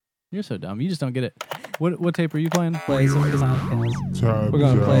You're so dumb. You just don't get it. What tape are you playing? Play some casinos. We're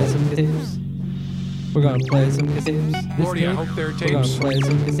gonna play some casinos. We're gonna play some casinos. Lordy, I hope there are We're gonna tapes. play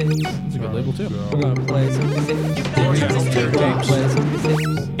some casinos. It's a good label too. We're gonna play some casinos. Lordy, I hope there are We're gonna tapes. play some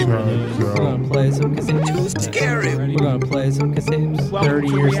casinos. We're gonna play some casinos. Too scary. We're gonna play some casinos. 30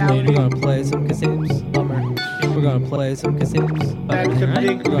 years We're gonna play some casinos. We're gonna play some casinos. That's a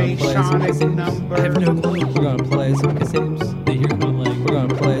big Masonic number. I have no clue. We're gonna play some casinos. We're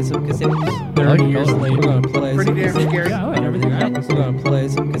gonna play some casinos. 30 years later. We're gonna play Pretty some damn casinos. scary. Yeah, and everything happens. We're gonna play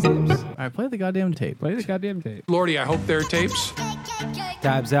some casinos. All right, play the goddamn tape. Play the goddamn tape. Lordy, I hope there are tapes.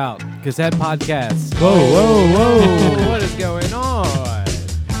 Tabs out. Cassette podcast. Whoa. What is going on?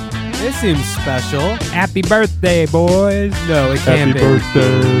 This seems special. Happy birthday, boys. No, it can't be.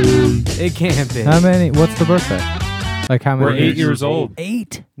 birthday. It can't be. How many? What's the birthday? Like how many? We're 8 years old.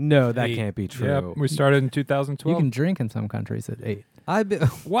 8? No, that 8. can't be true. Yep, we started in You 2012. can drink in some countries at 8.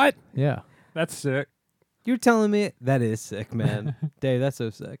 What? Yeah. That's sick. You're telling me that is sick, man. Dave, that's so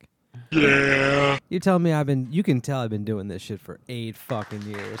sick. Yeah. You're telling me you can tell I've been doing this shit for 8 fucking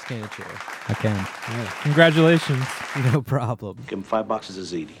years, can't you? I can. Congratulations. No problem. Give him 5 boxes of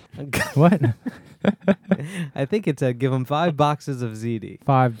ziti. What? I think it's give him 5 boxes of ZD.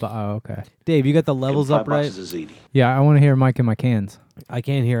 5. Oh, okay. Dave, you got the Give him levels 5 up right? boxes of ziti. Yeah, I want to hear Mike in my cans. I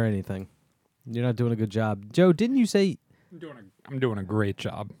can't hear anything. You're not doing a good job. Joe, didn't you say... I'm doing a great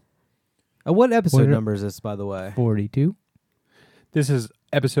job. what episode What- number is this, by the way? 42. This is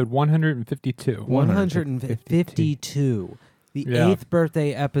episode 152. 152. The Yeah. 8th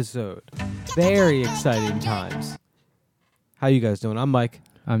birthday episode. Very exciting times. How you guys doing? I'm Mike.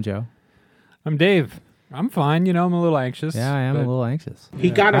 I'm Joe. I'm Dave. I'm fine. You know, I'm a little anxious. Yeah, I am a but little anxious. He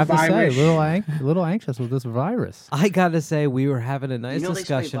got I a have to say, virus. a little anxious with this virus. I gotta say, we were having a nice You know they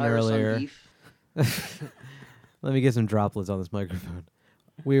spray discussion virus on earlier. beef? Let me get some droplets on this microphone.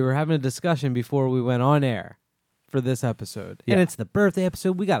 We were having a discussion before we went on air for this episode. Yeah. And it's the birthday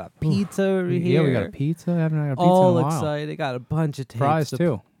episode. We got a pizza over here. Yeah, we got a pizza. I haven't had a pizza All in a while. excited. Got a bunch of tapes. Fries to-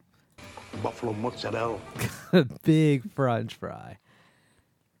 too. Buffalo mozzarella. A big French fry.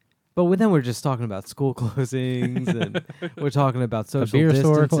 But then we're just talking about school closings and we're talking about The social beer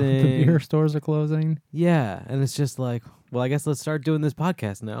distancing. the beer stores are closing. Yeah, and it's just like, well, I guess let's start doing this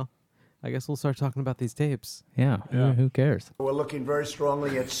podcast now. I guess we'll start talking about these tapes. Yeah. Yeah. Who cares? We're looking very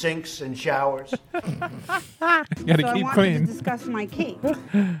strongly at sinks and showers. you gotta So I keep wanted clean. to discuss my cake.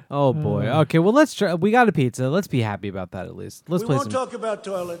 Oh boy. Okay, well let's try. We got a pizza. Let's be happy about that at least. Let's We play won't some. talk about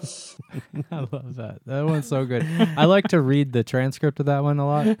toilets. I love that. That one's so good. I like to read the transcript of that one a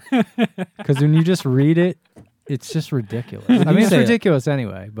lot because when you just read it, it's just ridiculous. I mean, it's say it. ridiculous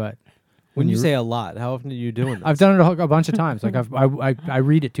anyway. But When you say a lot, how often are you doing this? I've done it a bunch of times. Like I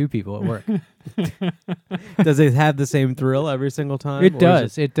read it to people at work. Does it have the same thrill every single time? It or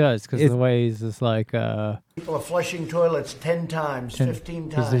does. is It does because it- the way he's just like. People are flushing toilets 10 times, 15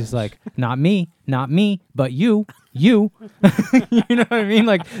 Because times. he's like, not me, but you. You know what I mean?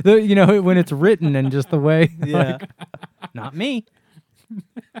 Like, when it's written and just the way, Yeah. like, not me.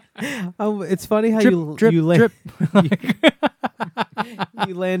 Oh, it's funny how Drip, you drip.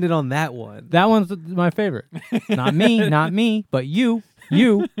 you landed on that one. That one's my favorite. Not me, but you.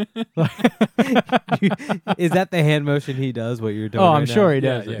 Is that the hand motion he does? What you're doing? Oh, right I'm now? sure he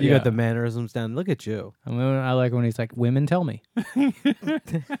does. yeah, it. You Yeah. got the mannerisms down. Look at you. I mean, I like when he's like, women tell me.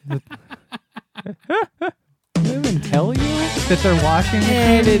 Women tell you that they're washing the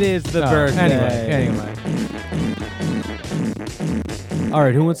And cream? it is the Oh, birthday. Anyway. All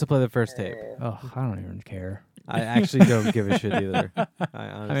right, who wants to play the first tape? Oh, I don't even care. I actually don't give a shit either. I I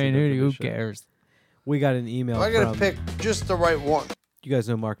honestly mean, don't give a who shit. cares? We got an email I gotta from. pick just the right one. You guys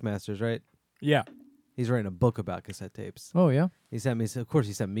know Mark Masters, right? Yeah. He's writing a book about cassette tapes. Oh, yeah? He sent me, of course,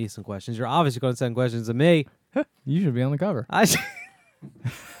 he sent me some questions. You're obviously going to send questions to me. You should be on the cover. I should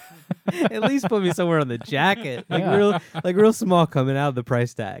at least put me somewhere on the jacket, like Yeah. real small, coming out of the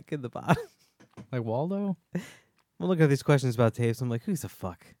price tag in the bottom. Like Waldo? I'm looking at these questions about tapes. I'm like, who's the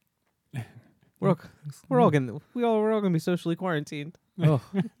fuck? We're all gonna be socially quarantined. Oh,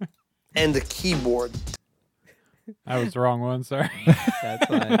 And the keyboard. That was the wrong one. Sorry. That's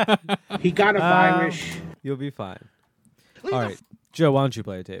fine. He got a virus. You'll be fine. All right, Joe, why don't you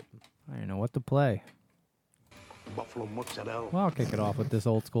play a tape? I don't know what to play. Buffalo mozzarella. Well, I'll kick it off with this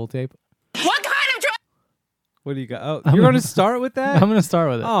old school tape. What do you got? Oh, you're going to start with that? I'm going to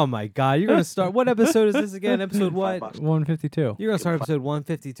start with it. Oh my God, you're going to start. What episode is this again? Episode what? 152. You're going to start episode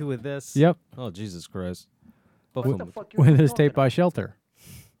 152 with this? Yep. Oh, Jesus Christ. With this tape by Shelter.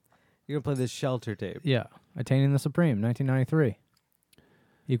 You're going to play this Shelter tape. Yeah. Attaining the Supreme, 1993.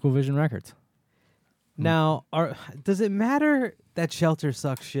 Equal Vision Records. Now, does it matter that Shelter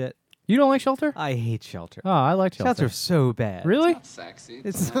sucks shit? You don't like Shelter? I hate Shelter. Oh, I like Shelter. Shelter's so bad. Really?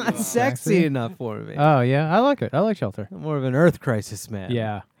 It's not sexy enough for me. Oh yeah, I like it. I like Shelter. I'm more of an Earth Crisis man.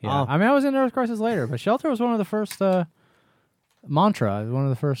 Yeah. I'll- I mean, I was in Earth Crisis later, but Shelter was one of the first mantra. One of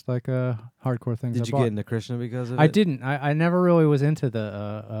the first hardcore things. Did I you bought. get into Krishna because of it? I didn't. I never really was into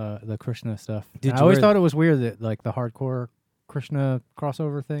the Krishna stuff. Did I you always wear- thought it was weird that like the hardcore Krishna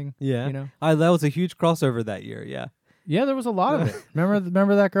crossover thing. Yeah. You know. That was a huge crossover that year. Yeah. Yeah, there was a lot of it.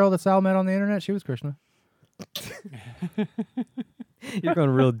 Remember that girl that Sal met on the internet? She was Krishna. You're going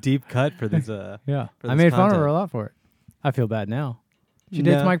real deep cut for this. Yeah. For I this made fun of content. her a lot for it. I feel bad now. She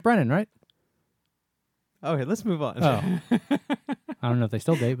dates No. Mike Brennan, right? Okay, let's move on. Oh. I don't know if they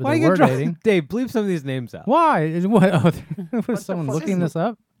still date, but Why they you were gonna dating. Dave, bleep some of these names out. Why? What? Oh, was someone fuck looking is this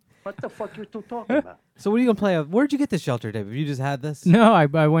up? What the fuck you two talking about? So what are you gonna play? Where'd you get this Shelter, Dave? Have you just had this? No, I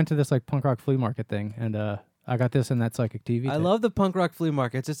went to this like punk rock flea market thing, and I got this and that psychic TV. I tape. love the punk rock flea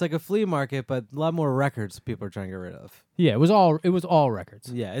market. It's just like a flea market, but a lot more records people are trying to get rid of. Yeah, it was all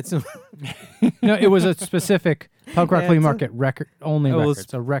records. Yeah, it's No, it was a specific punk rock Yeah, flea it's a- market record only It was-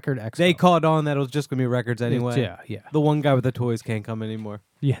 records. A record expo. they caught on that it was just gonna be records anyway. Yeah. The one guy with the toys can't come anymore.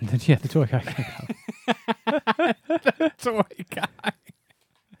 Yeah, the toy guy can't come. Toy guy.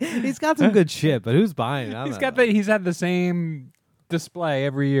 He's got some good shit, but who's buying? I don't know. He's had the same display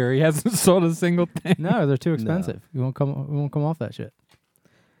every year. He hasn't sold a single thing. No, they're too expensive. We won't come off that shit.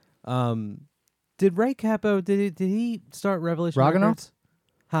 Did Ray Capo? Did he start Revelation Roganoff? Records?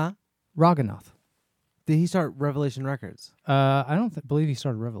 Huh? Roganoff. Did he start Revelation Records? I don't believe he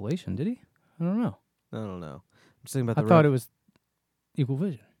started Revelation, did he? I don't know. I don't know. I'm just thinking about I the. thought it was Equal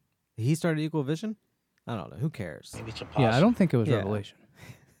Vision. He started Equal Vision. I don't know. Who cares? Maybe it's a Yeah, I don't think it was Yeah. Revelation.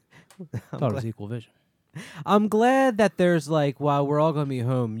 I thought it was Equal Vision. I'm glad that there's like while we're all gonna be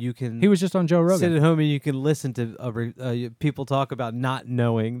home, you can He was just on Joe sit Rogan. at home and you can listen to people talk about not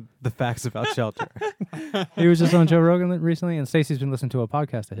knowing the facts about Shelter. He was just on Joe Rogan recently, and Stacey's been listening to a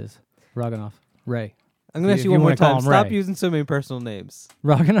podcast of his. Roganoff. Ray. I'm gonna If ask you you one more wanna call time. him Stop Ray. using so many personal names.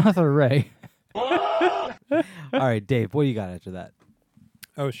 Roganoff or Ray? All right, Dave. What do you got after that?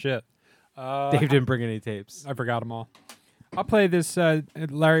 Oh shit. Dave didn't bring any tapes. I forgot them all. I'll play this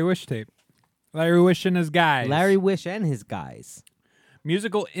Larry Wish tape. Larry Wish and his guys. Larry Wish and his guys.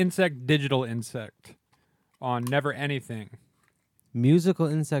 Musical Insect, Digital Insect on Never Anything. Musical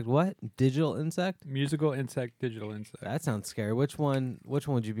insect. What? Digital insect? Musical Insect, Digital Insect. That sounds scary. Which one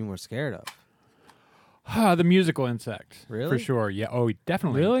would you be more scared of? The musical insect. Really? For sure. Yeah. Oh,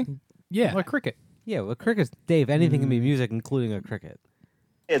 definitely. Really? Yeah. Like cricket. Yeah, well, crickets. Dave, anything can be music, including a cricket.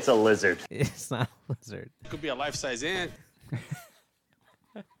 It's a lizard. It's not a lizard. Could be a life-size ant.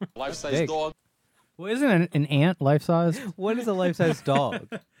 Life-size Big. dog. Well, isn't an ant life size? What is a life-size dog?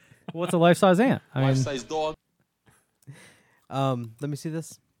 What's a life size ant? I mean, Life-size dog. Let me see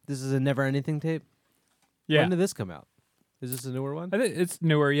this. This is a Never Anything tape. Yeah. When did this come out? Is this a newer one? I think it's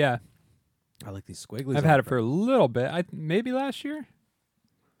newer, yeah. I like these squigglies. I've on had the it for a little bit. Maybe last year?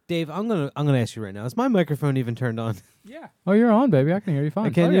 Dave, I'm gonna ask you right now. Is my microphone even turned on? Yeah. oh, you're on, baby. I can hear you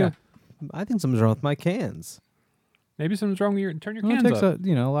fine. Can Oh, you? yeah. I think something's wrong with my cans. Maybe something's wrong with your... Turn your Well, it cans takes up.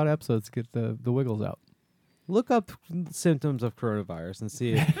 a lot of episodes to get the wiggles out. Look up symptoms of coronavirus and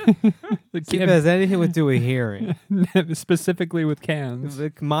see The if it has anything to do with hearing. Specifically with cans.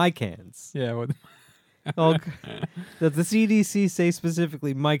 My cans. Yeah. With, Oh, does the CDC say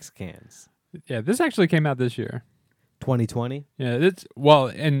specifically Mike's cans? yeah, this actually came out this year. 2020? Yeah,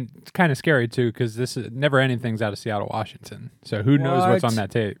 and it's kind of scary too because this is Never Anything's out of Seattle, Washington. So who knows what's What? on that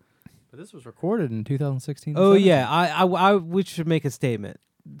tape? But this was recorded in 2016. Oh yeah, I we should make a statement.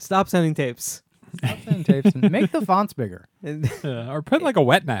 Stop sending tapes. Stop sending tapes and make the fonts bigger. And Or put like a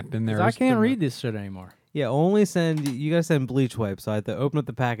wet nap in there. 'Cause or I can't something. read this shit anymore. yeah, only send. You gotta send bleach wipe. So I have to open up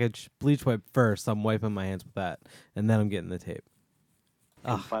the package, bleach wipe first. I'm wiping my hands with that, and then I'm getting the tape.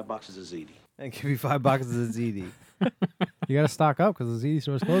 And 5 boxes of ziti. And give me 5 boxes of ZD. You got to stock up because the ZD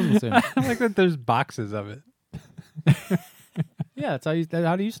store's closing soon. I like that there's boxes of it. Yeah, that's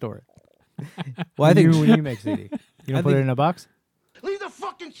how do you store it? Well, I think. when you make ZD, you don't I put it think- in a box. Leave the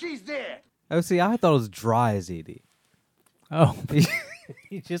fucking cheese there. Oh, see, I thought it was dry ZD. Oh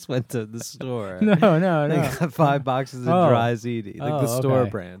He just went to the store. no, They no. got 5 boxes of Oh. dry ZD, like the Oh, store okay.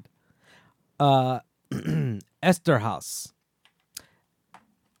 brand. Eszterhas.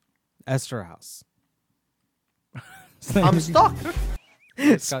 Eszterhas. I'm stuck.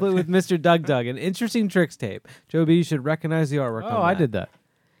 Split with Mr. Doug Doug. An interesting tricks tape. Joe B, you should recognize the artwork. Oh, on I that. did that.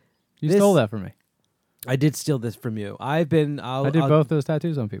 You This- stole that from me. I did steal this from you. I did I did both those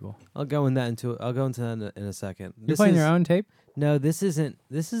tattoos on people. I'll go into that in a second. You're playing your own tape? No, this isn't.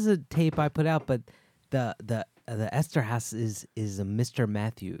 This is a tape I put out, but the the Eszterhas is a Mr.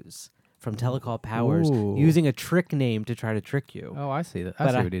 Matthews from Telecall Powers Ooh. using a trick name to try to trick you. Oh, I see that. I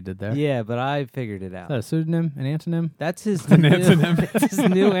But see what he did there. Yeah, but I figured it Is out. that a pseudonym, an antonym? That's his An new, antonym. that's his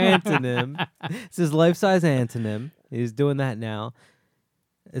new antonym. It's his life-size antonym. He's doing that now.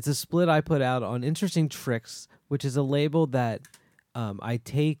 It's a split I put out on Interesting Tricks, which is a label that I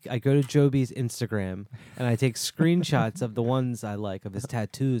go to Joby's Instagram and I take screenshots of the ones I like, of his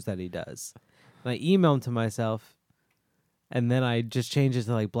tattoos that he does. And I email them to myself, and then I just change it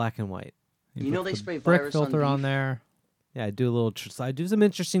to like black and white. You know they spray Brick virus filter on on beef? there. Yeah, I do a little. I do some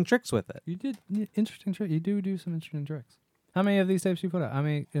interesting tricks with it. You did interesting trick. You do some interesting tricks. How many of these tapes you put out? How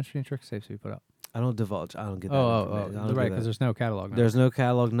many interesting tricks tapes you put out? I don't divulge. I don't get that. Oh, information. I don't right, do because that. there's no catalog. Number. There's no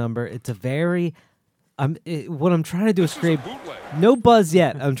catalog number. It's a very. What I'm trying to do is create no buzz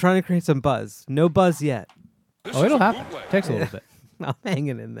yet. I'm trying to create some buzz. No buzz yet. Oh, it'll happen. Takes a little bit. I'm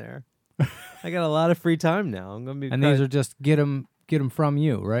hanging in there. I got a lot of free time now. I'm gonna be. And these are just get them from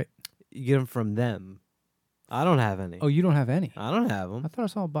you, right? You get them from them. I don't have any. Oh, you don't have any. I don't have I them. thought I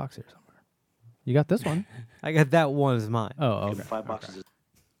saw a box here somewhere. You got this one? I got that one as mine. Oh, Give okay. him $5 boxes. A,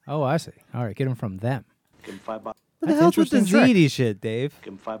 Oh, I see. All right, get them from them. give him $5. What the That's hell's with the interesting trick. ZD shit, Dave?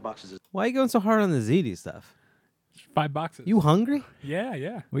 Give him $5 boxes. A, Why are you going so hard on the ZD stuff? 5 boxes. You hungry? Yeah,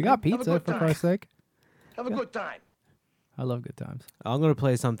 yeah. We got Have a pizza, good for time. Christ's sake. have a good time. I love good times. I'm gonna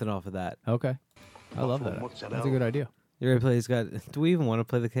play something off of that. Okay. I love that. That's a good idea. You're gonna play. He's got. Do we even want to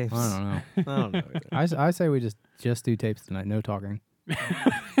play the tapes? I don't know. I don't know. either. I say we just do tapes tonight. No talking.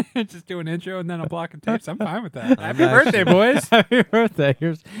 Just do an intro and then a block of tapes. I'm fine with that. Happy actually- birthday, boys. Happy birthday.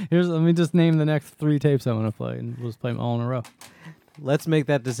 Here's. Let me just name the next 3 tapes I want to play, and we'll just play them all in a row. Let's make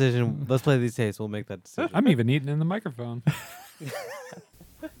that decision. Let's play these tapes. We'll make that decision. I'm even eating in the microphone.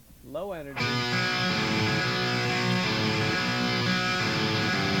 Low energy.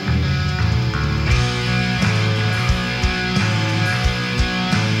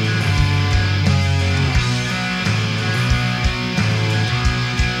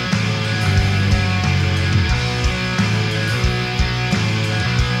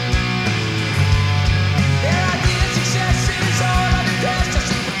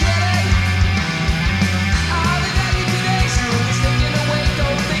 All they got you today, so just taking away,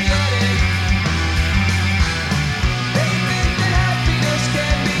 don't forget it.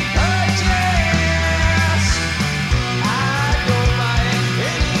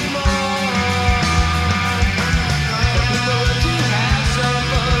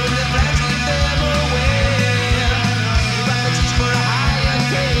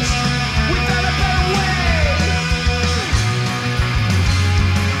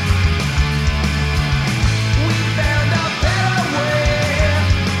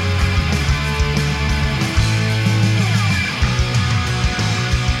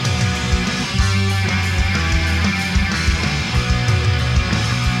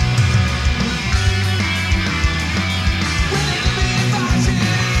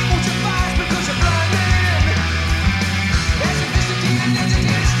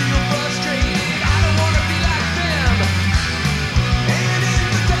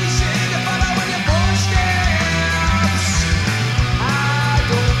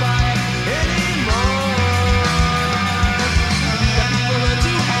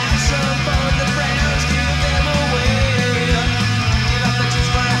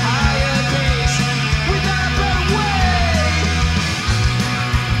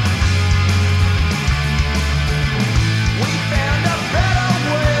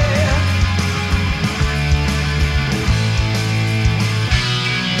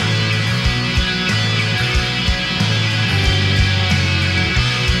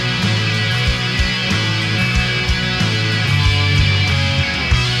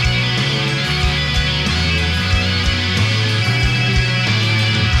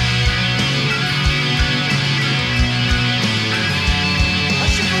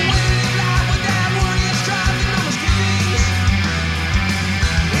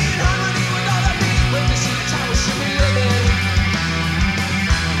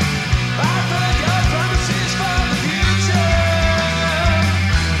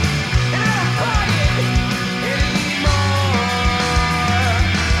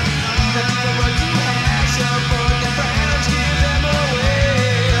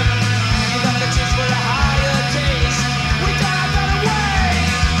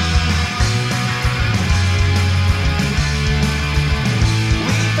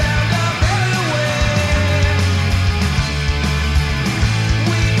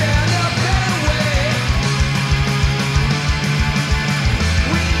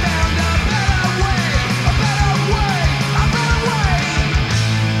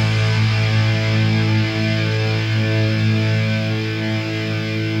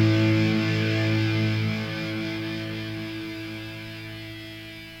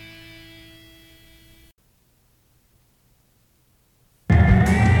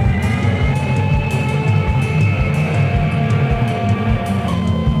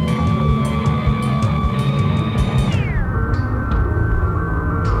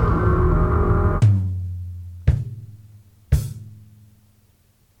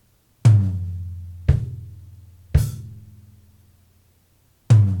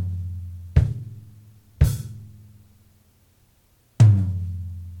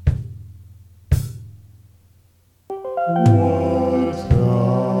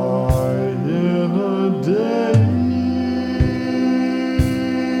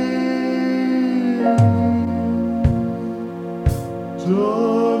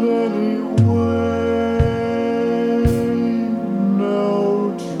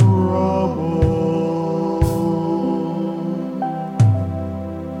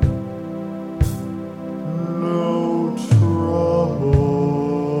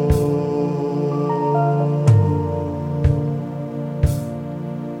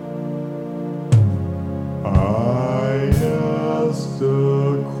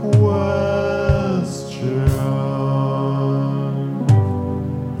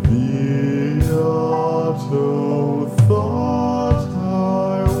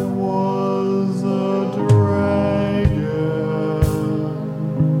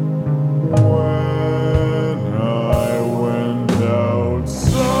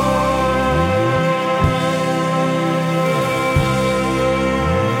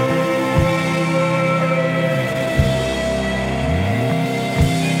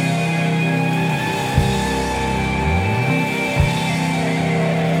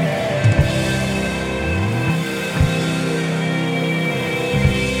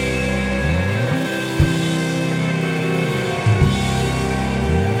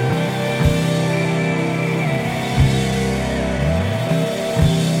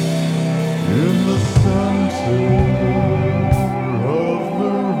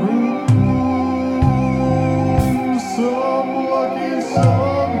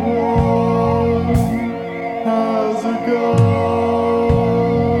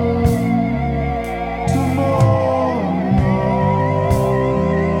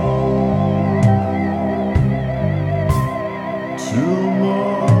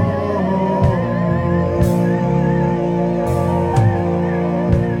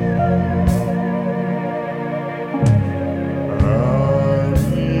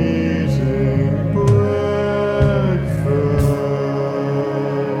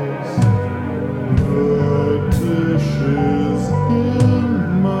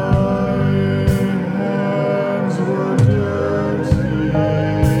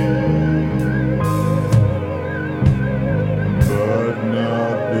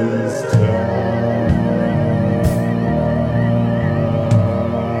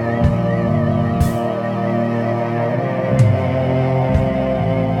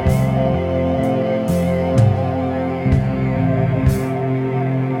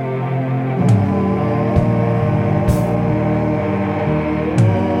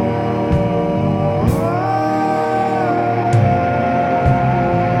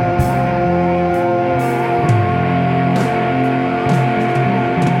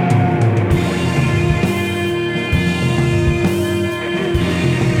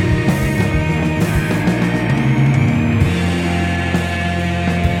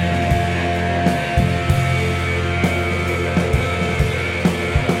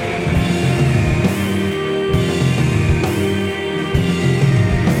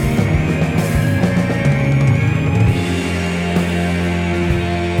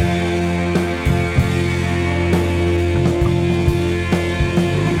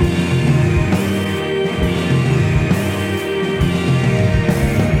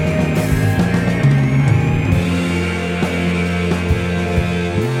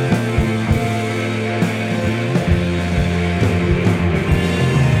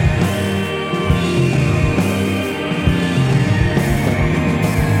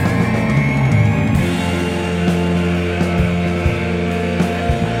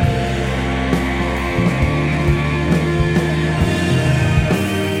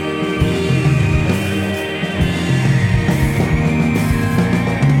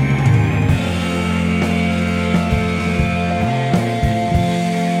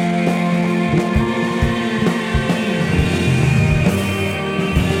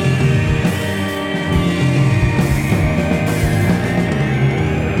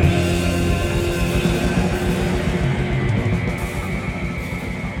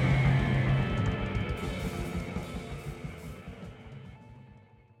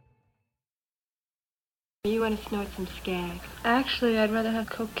 You want to snort some skag? Actually, I'd rather have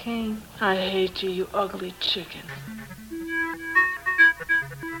cocaine. I hate you, you ugly chicken.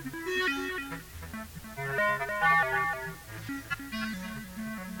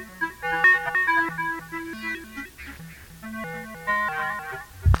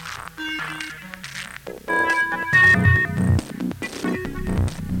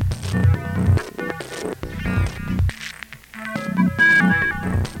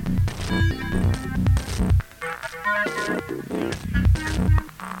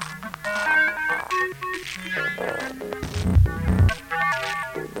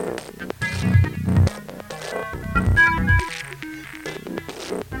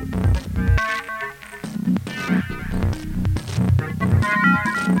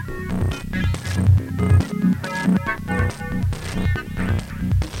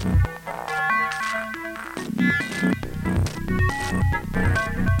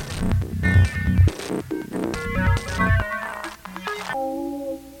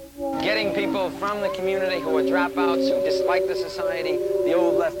 from the community who are dropouts, who dislike the society, the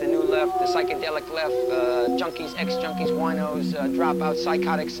old left, the new left, the psychedelic left, junkies, ex-junkies, winos, dropouts,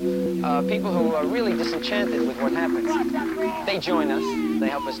 psychotics, people who are really disenchanted with what happens. They join us. They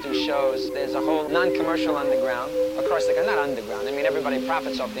help us do shows. There's a whole non-commercial underground across the country. Not underground. I mean, everybody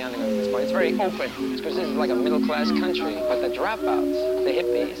profits off the underground at this point. It's very open. It's because this is like a middle-class country. But the dropouts, the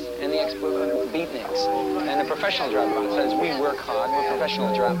hippies, and the beatniks, and the professional dropouts, that is, we work hard. We're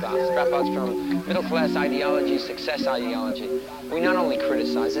professional dropouts. Dropouts from middle-class ideology, success ideology. We not only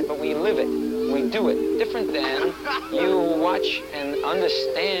criticize it, but we live it. We do it. Different than you who watch and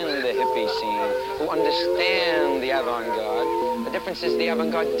understand the hippie scene, who understand the avant-garde. The difference is the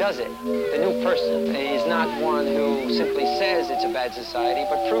avant-garde does it. The new person is not one who simply says it's a bad society,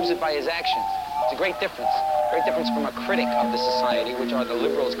 but proves it by his actions. It's a great difference. Great difference from a critic of the society, which are the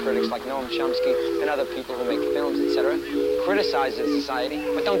liberals' critics like Noam Chomsky and other people who make films, etc. Criticize the society,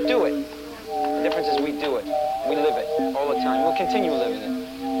 but don't do it. The difference is we do it. We live it all the time. We'll continue living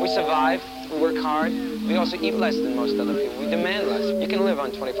it. We survive. We work hard. We also eat less than most other people. We demand less. You can live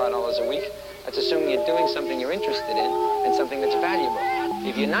on $25 a week. That's assuming you're doing something you're interested in and something that's valuable.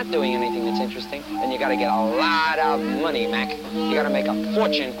 If you're not doing anything that's interesting, then you got to get a lot of money, Mac. You got to make a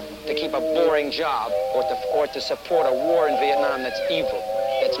fortune to keep a boring job or to support a war in Vietnam that's evil,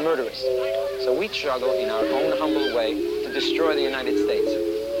 that's murderous. So we struggle in our own humble way to destroy the United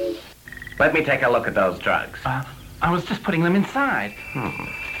States. Let me take a look at those drugs. I was just putting them inside.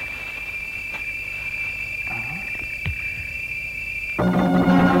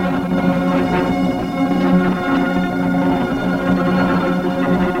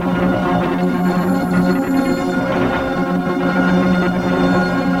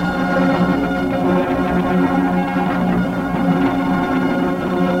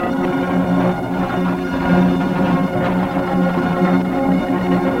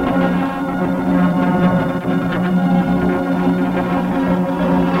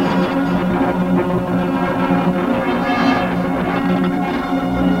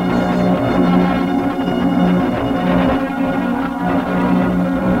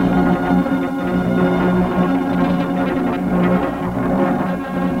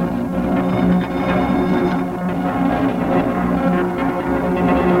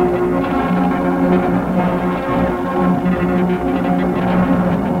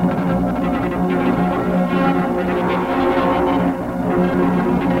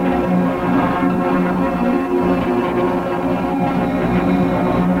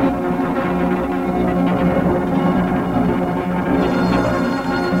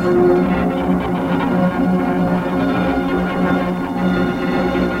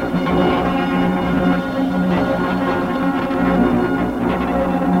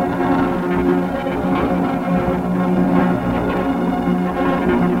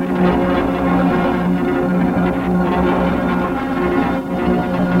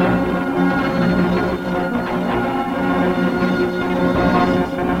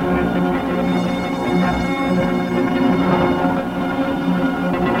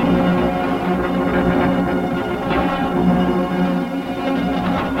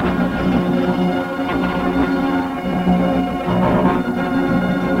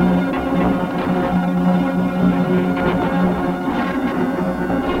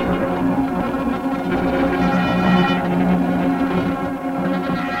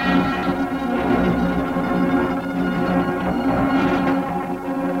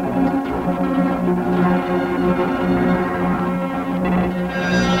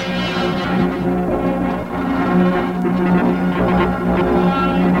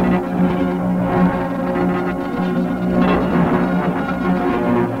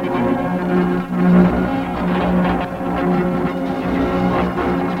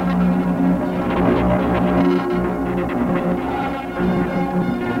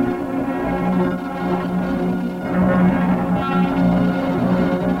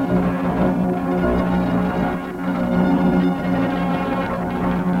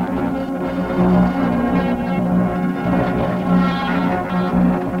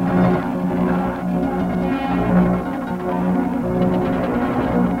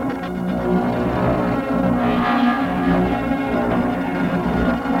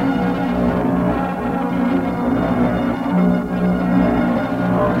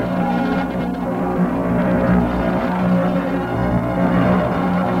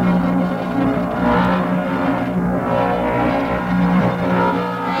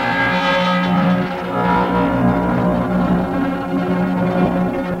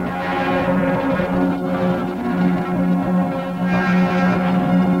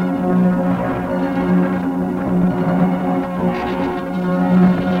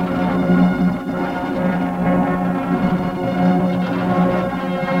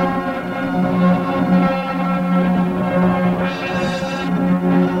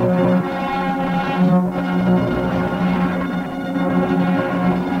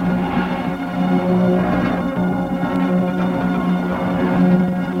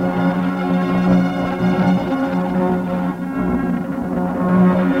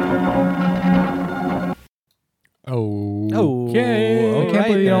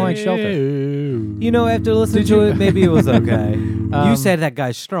 Hopefully you don't then. like Shelter. You know, after listening to it, maybe it was okay. You said that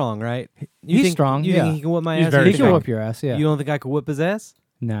guy's strong, right? You He's think, strong, You yeah. think he can whip my He's ass? very He You can think- whoop your ass, yeah. You don't think I could whip his ass?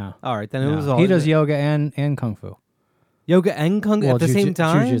 No. All right, then it No. was all. He does yoga and kung fu. yoga and kung at the same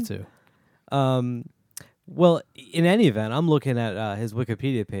time. Jiu-jitsu. Well, in any event, I'm looking at his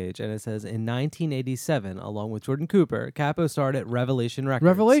Wikipedia page, and it says in 1987, along with Jordan Cooper, Capo starred at Revelation Records.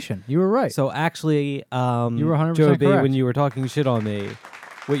 Revelation. You were right. So actually, You were 100% Joe B, correct. when you were talking shit on me,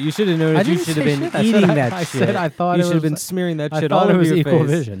 what you should have known I is you didn't should have say been shit. I eating said that I shit. said I thought you it should have was- been smearing that I shit thought all it over was your equal face.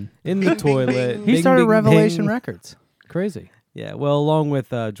 vision. In the toilet. He Bing, started bing, Revelation bing. Records. Crazy. Yeah, well, along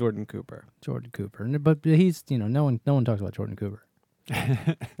with Jordan Cooper. Jordan Cooper. But he's, no one talks about Jordan Cooper.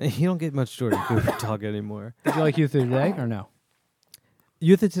 You don't get much Jordan Cooper talk anymore. Did you like Youth of Today or no?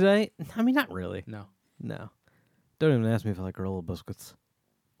 Youth of Today? I mean, not really. No. No. Don't even ask me if I like Gorilla Biscuits.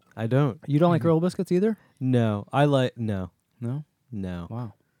 I don't. You don't like Gorilla Biscuits either? No. I like... No. No? No.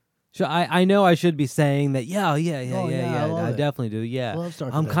 Wow. So I know I should be saying that, Oh, yeah, I love I it. definitely do, yeah. Love Star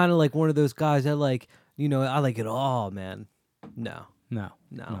I'm Today. kind of like one of those guys that like, I like it all, man. No. No.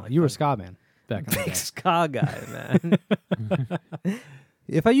 No. You were a ska man back in the Big day. ska guy, man.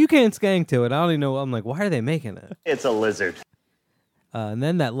 If you can't skank to it, I don't even know. I'm like, why are they making it? It's a lizard. And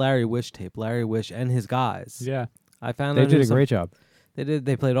then that Larry Wish tape, Larry Wish and his guys. Yeah. I found They out did a some- great job. They did.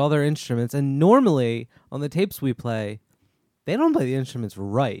 They played all their instruments, and normally on the tapes we play, they don't play the instruments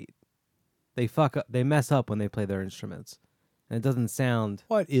right. They fuck up. They mess up when they play their instruments, and it doesn't sound.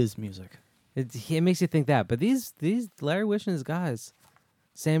 What is music? It makes you think that. But these Larry Wish and his guys,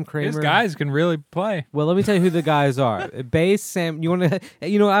 Sam Kramer. His guys can really play. Well, let me tell you who the guys are. Bass, Sam. You want to?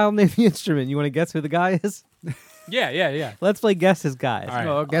 I'll name the instrument. You want to guess who the guy is? Yeah. Let's play guess his guys. All right.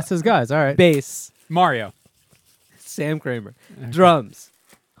 Oh, guess his guys. All right. Bass, Mario. Sam Kramer. Drums.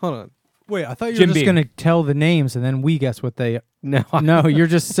 Hold on. Wait, I thought you Jim were just Beam. going to tell the names and then we guess what they. No. No, you're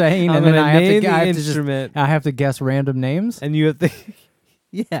just saying, I'm and then gonna I have name to. the I have to just. instrument. I have to guess random names. And you have to.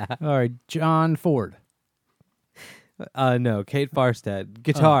 Yeah. All right, John Ford. No. Kate Farstead.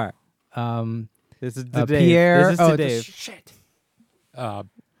 Guitar. This is to Dave. Pierre. This is to Dave. Shit.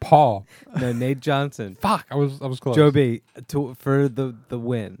 Paul. No, Nate Johnson. Fuck. I was close. Joe B. For the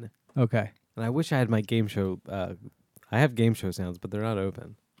win. Okay. And I wish I had my game show. I have game show sounds, but they're not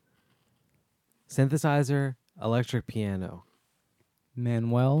open. Synthesizer, electric piano.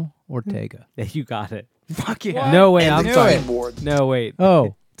 Manuel Ortega. Yeah, you got it. Fuck yeah. No way, And I'm the sorry. keyboard. No, wait.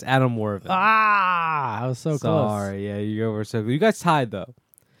 Oh. It's Adam Warvin. I was so close. Sorry, yeah, you over so you guys tied though.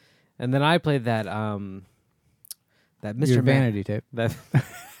 And then I played that that Mr. Your Man- vanity tape. That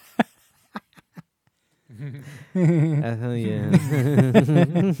hell yeah.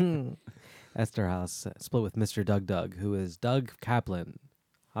 Eszterhas split with Mr. Doug, who is Doug Kaplan,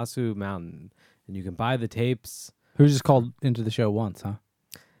 Hasu Mountain, and you can buy the tapes. Who just called into the show once, huh?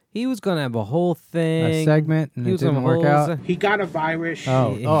 He was gonna have a whole thing, A segment, and He it was gonna didn't work hold- out. He got a virus.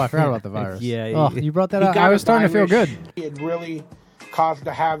 Oh, I forgot about the virus. Yeah. Oh, you brought that He up. got I a was starting to feel virus. good. It really caused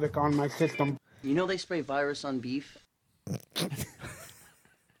a havoc on my system. You know they spray virus on beef?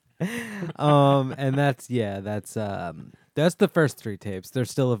 And that's the first three tapes. They're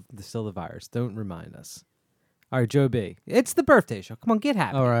still the virus. Don't remind us. All right, Joe B. It's the birthday show. Come on, get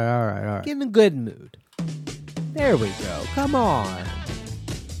happy. All right. Get in a good mood. There we go. Come on.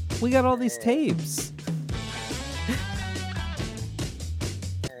 We got all these tapes.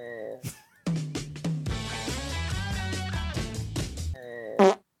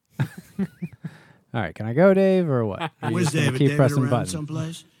 All right, can I go, Dave, or what? Are you Where's just gonna David? keep David pressing around buttons?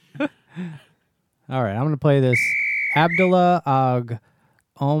 someplace? All right, I'm going to play this Abdallah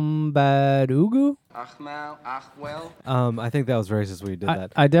Oumbadougou. I think that was racist when you did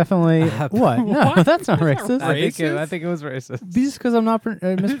that. I definitely what? No, that's not racist. I think it was racist. Just because I'm not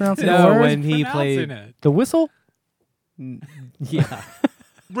mispronouncing the No, word. when he played the whistle. Yeah.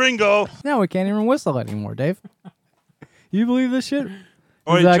 Ringo. No, we can't even whistle anymore, Dave. You believe this shit?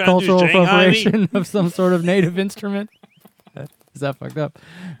 Or Is you that trying to do cultural Shanghai appropriation of some sort of native instrument? Is that fucked up?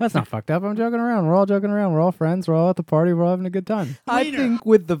 That's not fucked up. I'm joking around. We're all joking around. We're all friends. We're all at the party. We're all having a good time. I think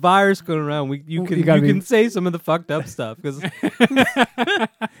with the virus going around, you can say some of the fucked up stuff because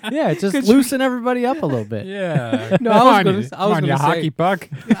yeah, just loosen everybody up a little bit. Yeah. No, I was on, you gonna say, hockey puck.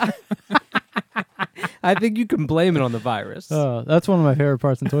 I think you can blame it on the virus. That's one of my favorite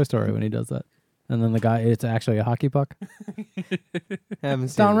parts in Toy Story when he does that. And then the guy, it's actually a hockey puck. Haven't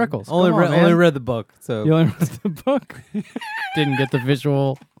seen Don it. Rickles. Only Come on, only man. read the book. So You only read the book. Didn't get the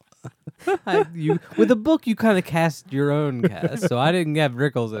visual. With the book, you kind of cast your own cast. So I didn't have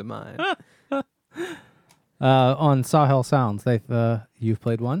Rickles in mine. On Sahel Sounds, you've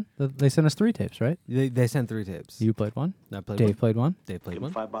played one. They sent us 3 tapes, right? They sent 3 tapes. You played one. I played Dave one. played one. Dave played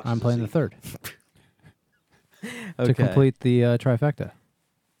one. I'm playing the 3rd. Okay. To complete the trifecta.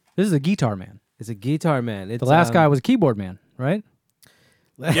 This is a guitar man. It's a guitar man. It's, the last guy was a keyboard man, right?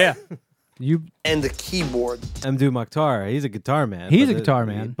 Yeah. And the keyboard. Mdu Mokhtar, he's a guitar man. He's a guitar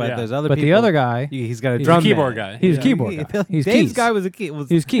man. But there's other but people. the other guy, he's got a he's drum a keyboard man. guy. He's a keyboard guy. He's Dave's keys. guy was a key.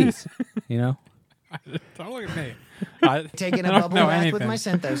 He's keys. You know? Don't look at me. Taking a I don't bubble know bath with anything. my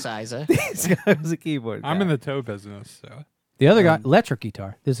synthesizer. This guy was a keyboard guy. I'm in the toe business, so. The other guy, electric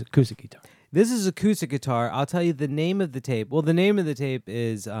guitar. This is acoustic guitar. This is acoustic guitar. I'll tell you the name of the tape. Well, the name of the tape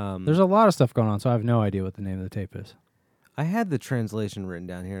is... There's a lot of stuff going on, so I have no idea what the name of the tape is. I had the translation written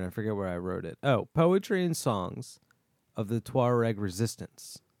down here, and I forget where I wrote it. Oh, Poetry and Songs of the Tuareg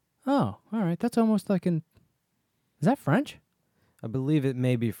Resistance. Oh, all right. That's almost like in... Is that French? I believe it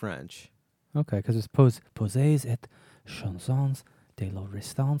may be French. Okay, because it's Posés et chansons de la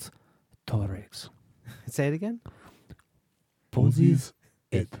résistance Tuaregs. Say it again? Posés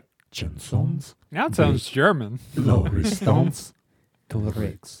et chansons. Now it sounds German. La résistance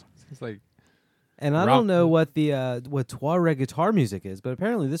Tuaregs. It's like... And I don't know what the what Tuareg guitar music is, but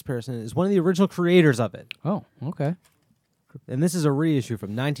apparently this person is one of the original creators of it. Oh, okay. And this is a reissue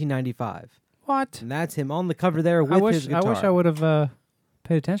from 1995. What? And that's him on the cover there with his guitar. I wish I would have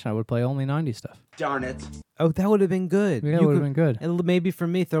paid attention. I would play only 90s stuff. Darn it. Oh, that would have been good. Yeah, that would have been good. And maybe for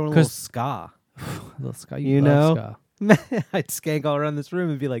me, throwing a little ska. A little ska. You love know? ska. I'd skank all around this room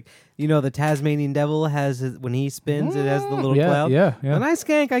and be like, you know, the Tasmanian devil has his, when he spins, it has the little cloud. Yeah. When I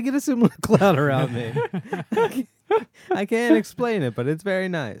skank, I get a similar cloud around me. I can't explain it, but it's very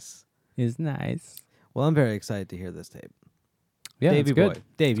nice. It's nice. Well, I'm very excited to hear this tape. Yeah, Davey it's good. boy.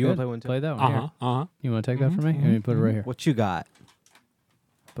 Dave, It's you want good. to play one too? Play that one here. Uh-huh. You want to take that from me? Let me put it right here. What you got?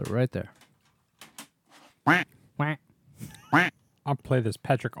 Put it right there. I'll play this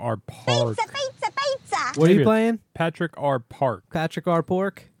Patrick R. Park. What are you playing? Patrick R. Park. Patrick R.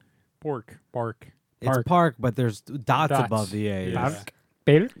 Pork? Bark. It's Park, but there's dots above the A. Yeah.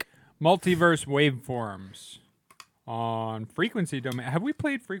 Multiverse waveforms on frequency domain. Have we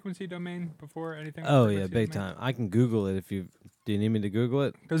played frequency domain before? Anything? Oh yeah, big time. I can Google it if you. Do you need me to Google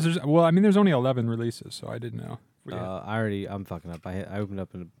it? Because there's only 11 releases, so I didn't know. I'm fucking up. I opened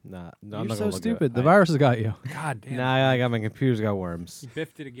up and I'm You're not so gonna look stupid. At The virus has got you. God damn. Nah, I got my computer's got worms. You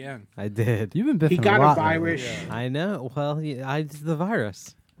biffed it again. I did. You've been biffing He got a lot. a virus. I know. Well, it's the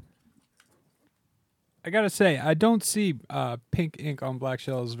virus. I gotta say, I don't see pink ink on black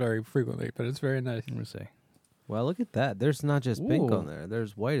shells very frequently, but it's very nice. Let me see. Well, look at that. There's not just pink Ooh. on there.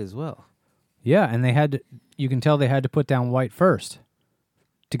 There's white as well. Yeah, and they had to, you can tell they had to put down white first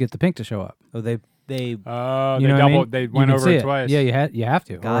to get the pink to show up. Oh, they you they know what I doubled. mean? They You went can over see it twice. Yeah, you have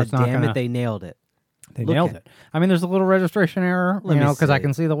to. or God it's not damn gonna, it, they nailed it. They Look nailed at- it. I mean, there's a little registration error, Let me because I see.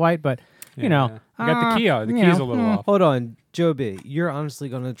 can see the white, but you know, You got the key out. The you key's know, a little off. Hold on, Joe B. You're honestly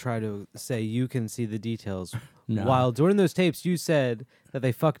going to try to say you can see the details. No. While during those tapes, you said that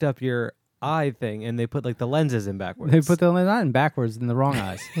they fucked up your eye thing and they put like the lenses in backwards. They put the lens on backwards in the wrong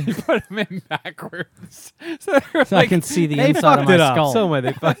eyes. You put them in backwards, so, they're So like, I can see the they inside fucked of my it up. skull. Some way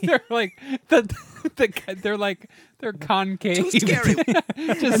they fucked they're like they're concave,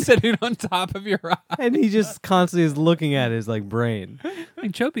 just sitting on top of your eye. And he just constantly is looking at his like brain.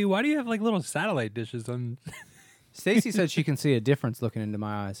 Like, Chopey, why do you have like little satellite dishes on? Stacy said she can see a difference looking into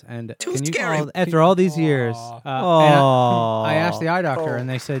my eyes, and After all these years. and I asked the eye doctor, and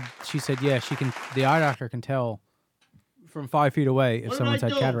she said, yeah, she can. The eye doctor can tell from 5 feet away if someone's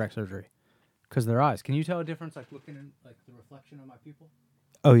had cataract surgery because their eyes. Can you tell a difference, like looking in like the reflection of my pupil?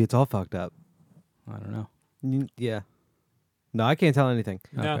 Oh, it's all fucked up. I don't know. Yeah. No, I can't tell anything.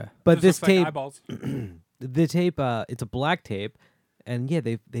 No, Okay. But just this looks like tape, eyeballs. the tape, it's a black tape, and yeah,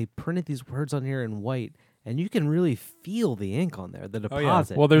 they printed these words on here in white, and you can really feel the ink on there, the Oh,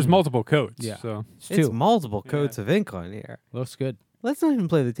 deposit. yeah. Well, there's multiple coats. Yeah. So It's multiple coats of ink on here. Looks good. Let's not even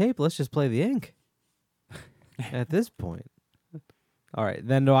play the tape. Let's just play the ink. At this point. All right,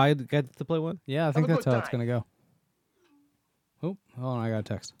 then do I get to play one? Yeah, I think that's how it's gonna go. Oh, hold on, I got a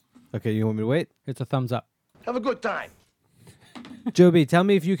text. Okay, you want me to wait? It's a thumbs up. Have a good time. Joe B, tell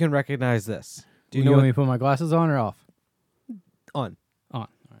me if you can recognize this. Do you want me to put my glasses on or off? On? On.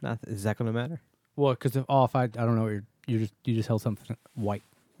 Is that going to matter? Well, because if off, I don't know. What you just held something white.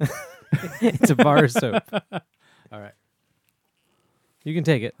 It's a bar of soap. All right. You can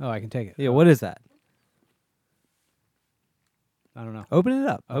take it. Oh, I can take it. Yeah, what is that? I don't know. Open it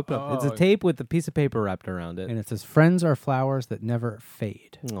up. Open up. It's a Oh. tape with a piece of paper wrapped around it. And it says, "Friends are flowers that never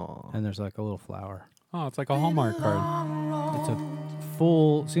fade." Aw. And there's like a little flower. oh, it's like a Hallmark card. It's a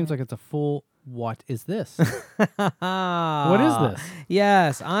full. Seems like it's a full What is this? What is this?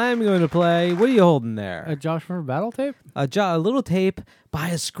 Yes, I'm going to play. What are you holding there? A Joshua Battle tape? A little tape by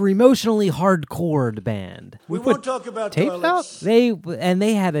a screamotionally hardcore band. We won't talk about tapes toilets. out.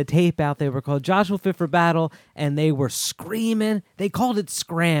 They had a tape out. They were called Joshua Fit for Battle, and they were screaming. They called it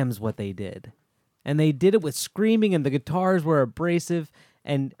scrams. What they did, and they did it with screaming, and the guitars were abrasive.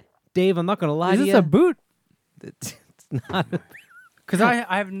 And Dave, I'm not going to lie to you. Is this a boot? It's not. Because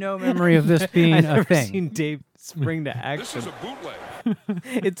I have no memory of this being I've a never thing. seen Dave spring to action. This is a bootleg.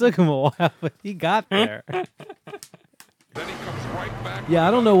 It took him a while, but he got there. Then he comes right back. Yeah,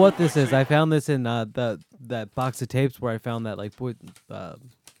 I don't know what this is. I found this in that box of tapes where I found that like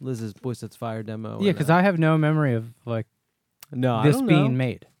Liz's Boy Sets Fire demo. Yeah, because I have no memory of like this being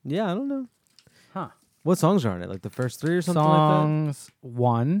made. Yeah, I don't know. Huh? What songs are on it? Like the first 3 or something Songs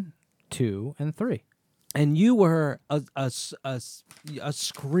 1, 2, and 3. like that. And you were a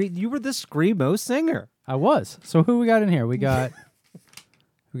scream. You were the screamo singer. I was. So who we got in here? We got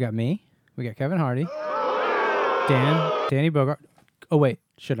me. We got Kevin Hardy. Danny Bogart. Oh wait,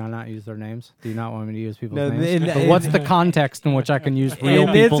 should I not use their names? Do you not want me to use people's names? But what's the context in which I can use real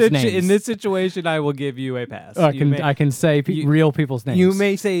people's names? In this situation, I will give you a pass. I can say real people's names. You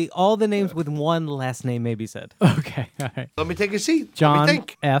may say all the names with one last name may be said. Okay, all right. Let me take a seat. John Let me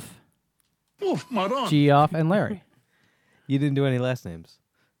think. F. Geoff and Larry. You didn't do any last names.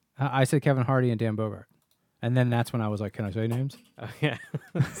 I said Kevin Hardy and Dan Bogart. And then that's when I was like, can I say names? Oh, yeah.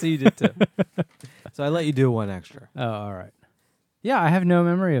 So you did too. So I let you do one extra. Oh, all right. Yeah, I have no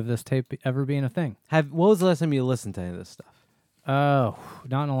memory of this tape ever being a thing. What was the last time you listened to any of this stuff? Oh,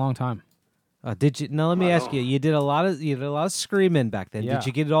 not in a long time. Did you? Now let me ask you. You did a lot of screaming back then. Yeah. Did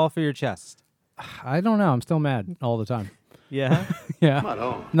you get it all for your chest? I don't know. I'm still mad all the time. Yeah.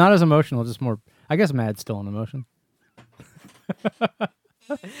 Yeah. Not as emotional, just more. I guess mad's still an emotion.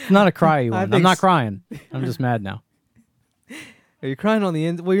 It's not a cry one. I'm not crying. I'm just mad now. Are you crying on the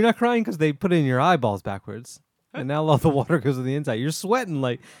end? Well, you're not crying because they put it in your eyeballs backwards, and now all the water goes to the inside. You're sweating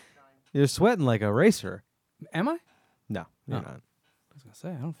like a racer. Am I? No, you're not. I was gonna say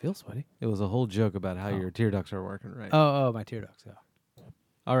I don't feel sweaty. It was a whole joke about how your tear ducts are working, right? Oh, my tear ducts. Yeah.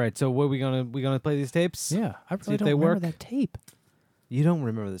 All right. So what we gonna play these tapes? Yeah, I See really if don't they remember work. that tape. You don't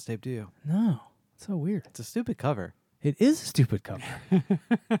remember this tape, do you? No, it's so weird. It's a stupid cover. It is a stupid cover.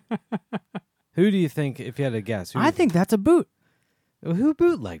 Who do you think, if you had to guess? I think that's a boot. Who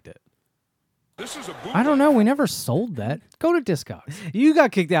bootlegged it? This is a bootleg. I don't know. We never sold that. Go to Discogs. You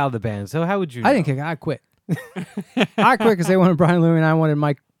got kicked out of the band, so how would you know? I didn't kick. I quit. I quit because they wanted Brian Louie and I wanted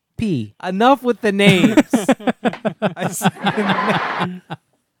Mike P. Enough with the names.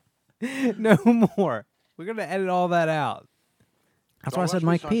 No more. We're gonna edit all that out. That's why I said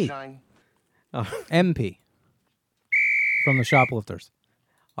Mike P. Oh. MP. From the Shoplifters.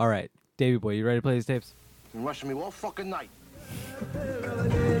 All right, Davey boy, you ready to play these tapes? You're rushing me all fucking night.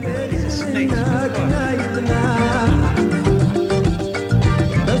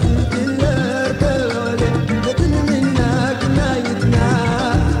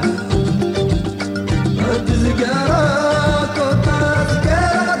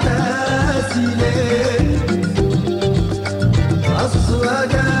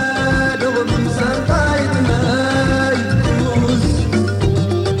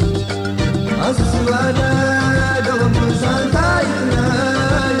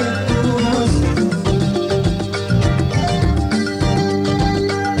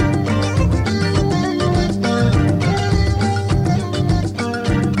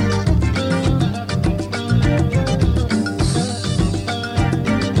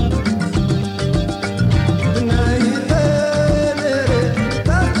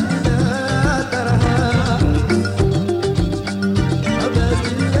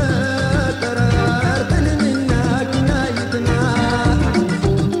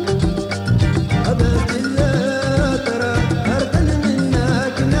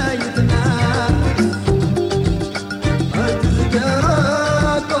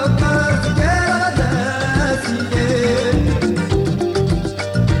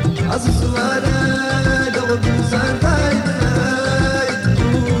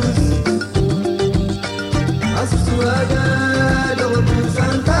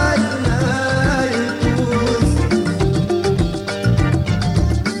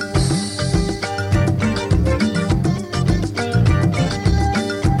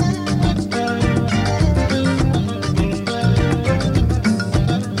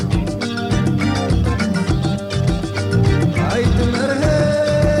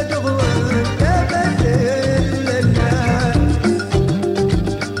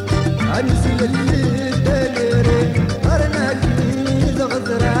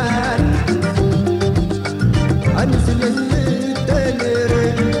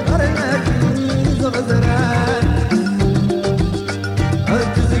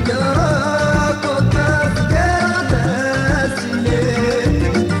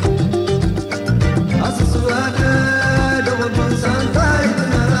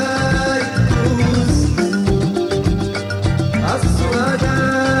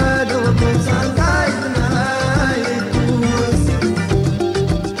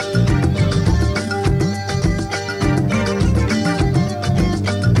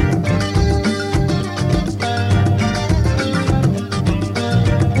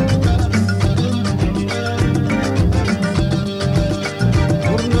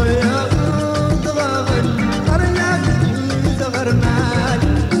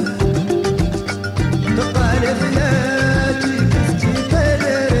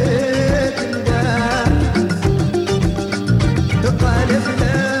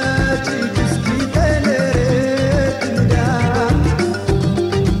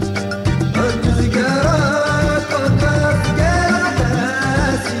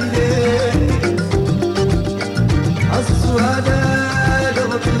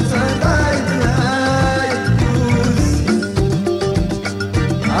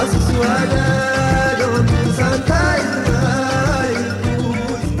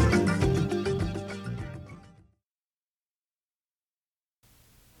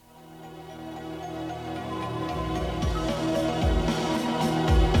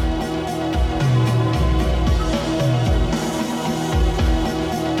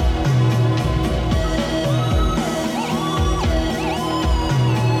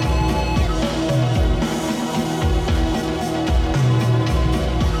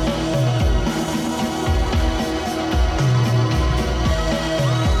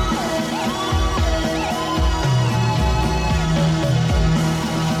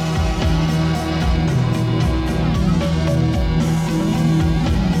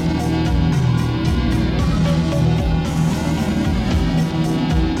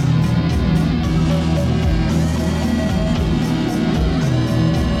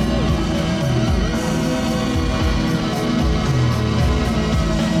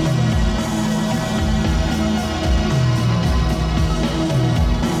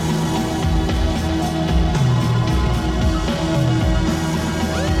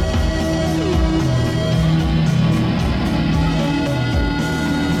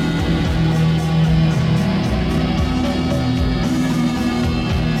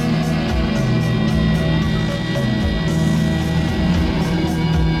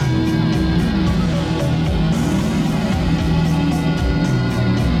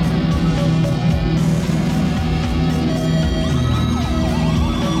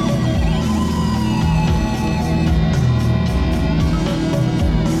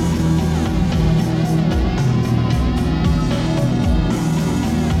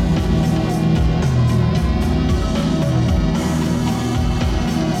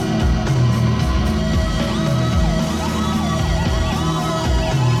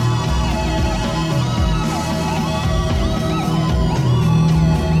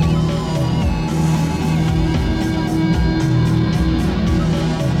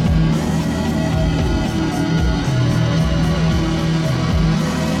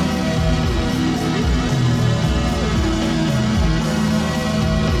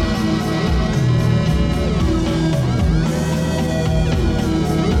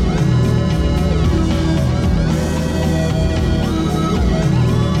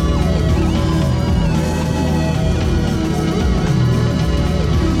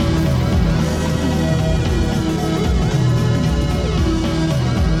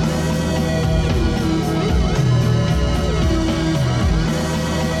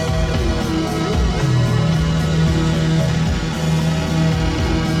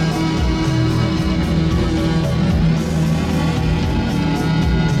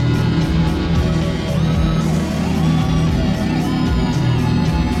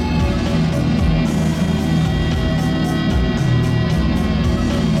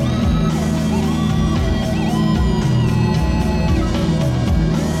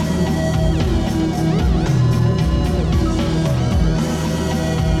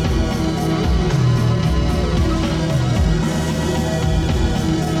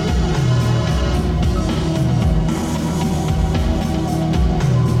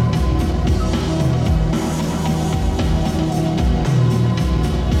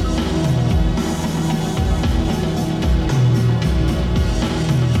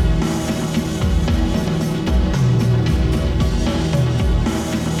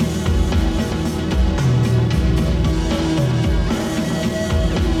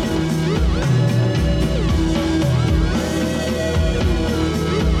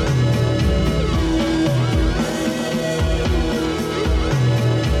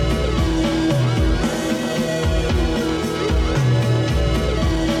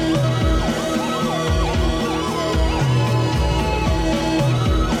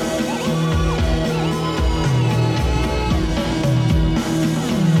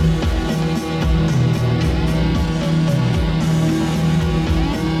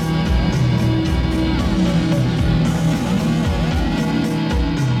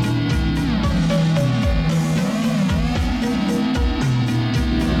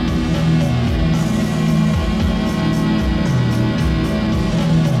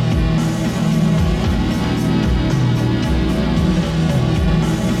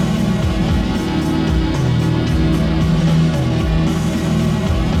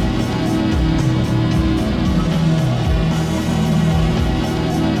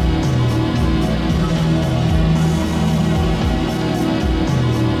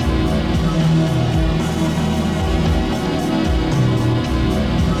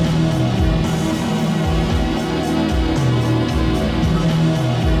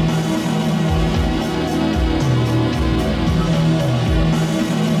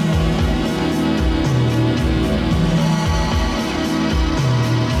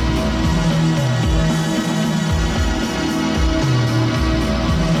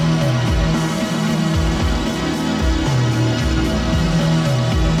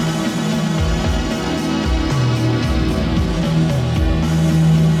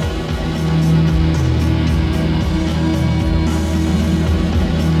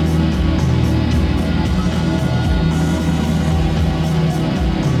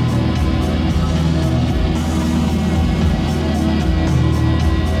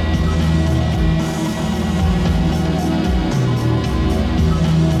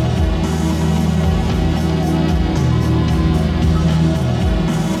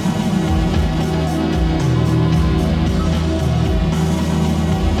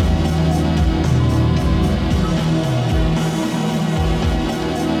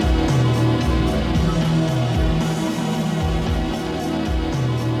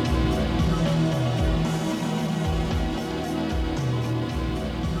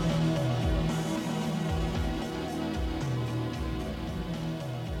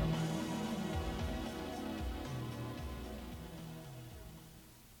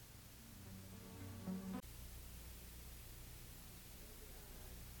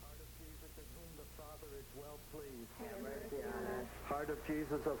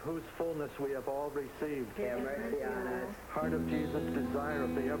 Jesus, of whose fullness we have all received. Have mercy on us. Heart of Jesus, desire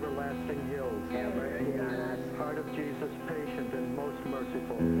of the everlasting hills. Have mercy on us. Heart of Jesus, patient and most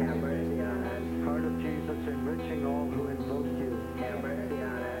merciful. Have mercy on us. Heart of Jesus, enriching all who invoke you. Have mercy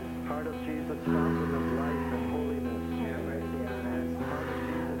on us. Heart of Jesus, fountain of life and holiness. Have mercy on us. Heart of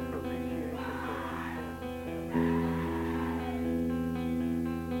Jesus, propitiation for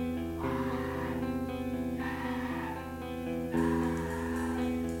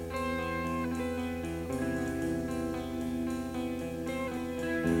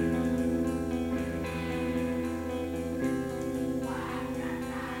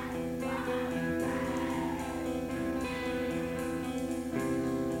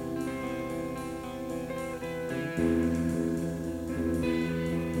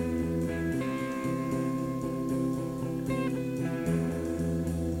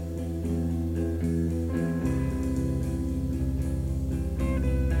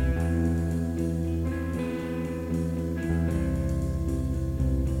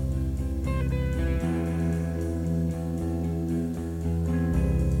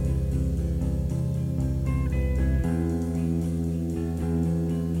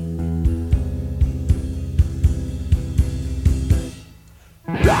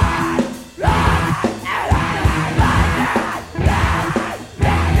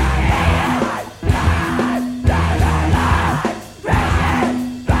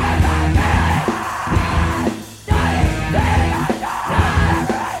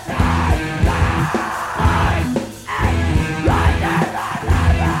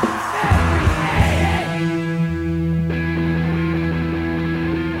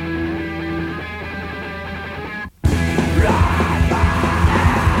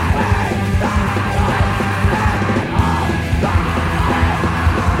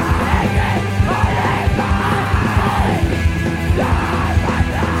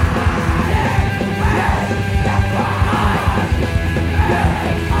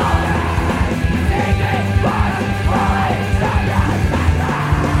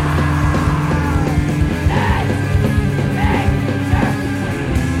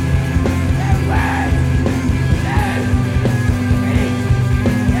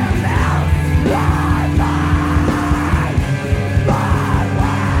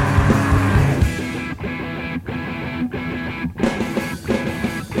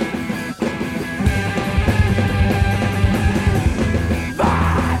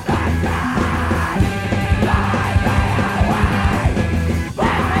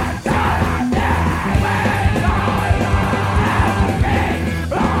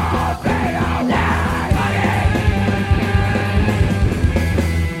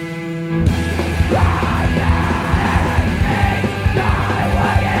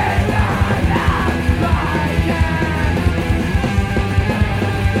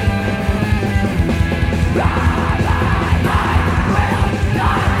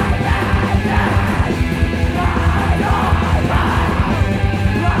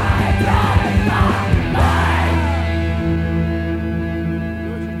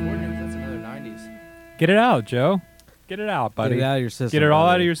Get it out, Joe. Get it out, buddy. Get it out of your system. Get it all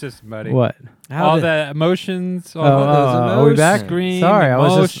buddy. out of your system, buddy. What? All the emotions. All those emotions. Are we back? Scream, Sorry, I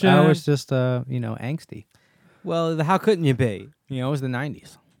was just emotion. angsty. Well, how couldn't you be? It was the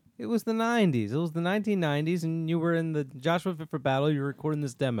 90s. It was the 90s. It was the 1990s, and you were in the Joshua Fit for Battle. You were recording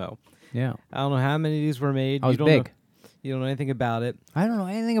this demo. Yeah. I don't know how many of these were made. I was you don't big. Know, you don't know anything about it. I don't know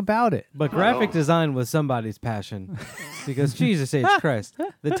anything about it. But graphic design was somebody's passion. Because, Jesus H. Christ.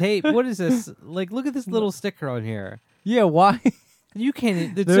 The tape, what is this? Like, look at this little sticker on here. Yeah, why? You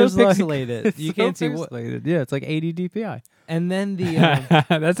can't, it's There's so pixelated. You can't see what. Yeah, it's like 80 DPI. And then the...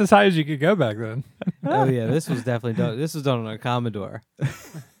 That's as high as you could go back then. Oh, yeah, this was definitely done. This was done on a Commodore.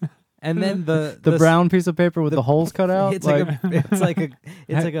 And then the brown piece of paper with the holes cut out. It's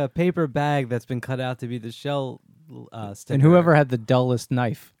like a paper bag that's been cut out to be the shell sticker. And whoever had the dullest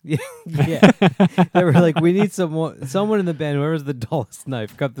knife. Yeah, they were like, we need someone in the band. Whoever's the dullest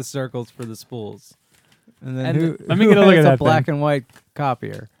knife, cut the circles for the spools. And then let me get a look at that black thing. and white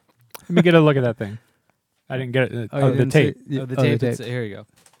copier. Let me get a look at that thing. I didn't get it. the tape. The tape. Here you go.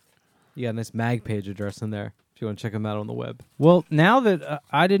 You got a nice mag page address in there if you want to check them out on the web. Well, now that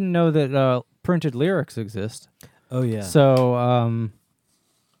I didn't know that printed lyrics exist. Oh yeah. So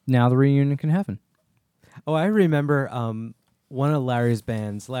now the reunion can happen. Oh, I remember one of Larry's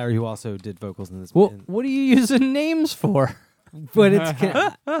bands. Larry, who also did vocals in this. Well, band. what are you using names for? But it's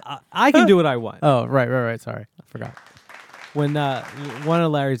I can do what I want. Oh, right. Sorry, I forgot. When one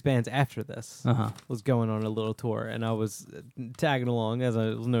of Larry's bands after this Uh-huh. was going on a little tour, and I was tagging along as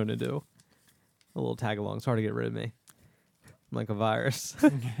I was known to do. A little tag along. It's hard to get rid of me. like a virus.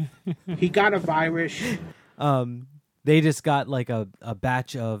 He got a virus. They just got like a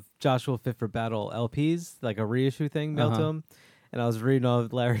batch of Joshua Fit for Battle LPs, like a reissue thing mailed to him, and I was reading all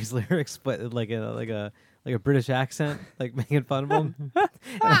of Larry's lyrics, but like a British accent, like making fun of him. And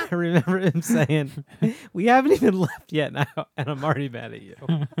I remember him saying, "We haven't even left yet now, and I'm already mad at you."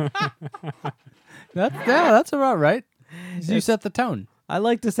 That's about right. You set the tone. I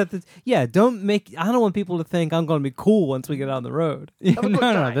like to set the I don't want people to think I'm going to be cool once we get on the road.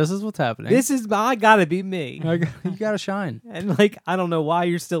 No, this is what's happening. I gotta be me. You gotta shine. And like, I don't know why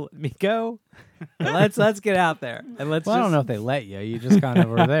you're still letting me go. Let's get out there and let's. Well, I don't know if they let you. You just kind of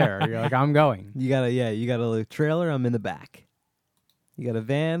were there. You're like, I'm going. You got a trailer. I'm in the back. You got a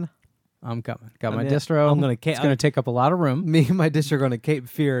van. I'm coming. Got my distro. It's gonna take up a lot of room. Me and my distro are gonna Cape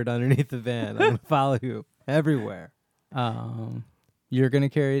Fear it underneath the van. I'm gonna follow you everywhere. You're going to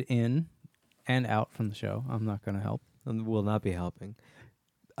carry it in and out from the show. I'm not going to help. And will not be helping.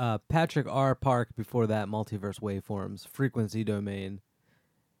 Patrick R. Pärk, before that, Multiverse Waveforms, Frequency Domain.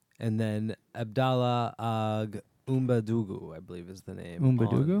 And then Abdallah Oumbadougou, I believe is the name.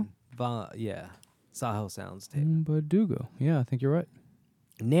 Oumbadougou? Yeah. Sahel Sounds tape. Oumbadougou. Yeah, I think you're right.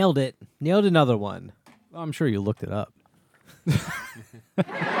 Nailed it. Nailed another one. I'm sure you looked it up.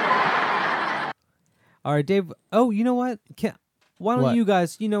 All right, Dave. Oh, you know what? Why don't What? you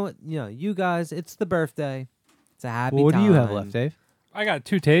guys, you know what? You guys, it's the birthday. It's a happy What time. do you have left, Dave? I got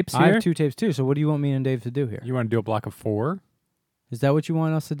 2 tapes here. I have 2 tapes too. So what do you want me and Dave to do here? You want to do a block of 4? Is that what you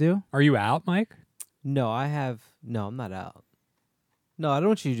want us to do? Are you out, Mike? No, I'm not out. No, I don't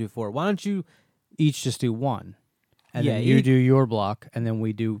want you to do 4. Why don't you Each just do 1. And Yeah, then you each- do your block, and then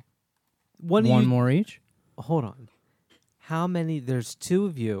we do one more each? Hold on. How many? There's 2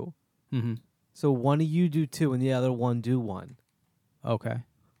 of you. Mm-hmm. So one of you do 2 and the other one do 1. Okay.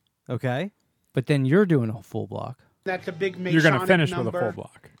 Okay? But then you're doing a full block. That's a big Masonic You're going to finish number. with a full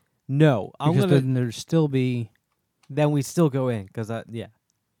block. No, I'm Because gonna. then there'd still be Then we still go in because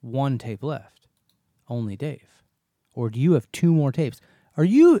 1 tape left. Only Dave. Or do you have 2 more tapes?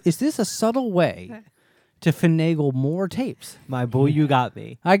 Is this a subtle way to finagle more tapes? My boy, you got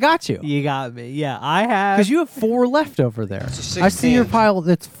me. I got you. You got me. Yeah, I have. Because you have 4 left over there. I see your pile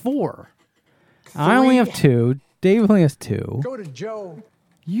that's 4. I only have 2. Dave only has 2. Go to Joe.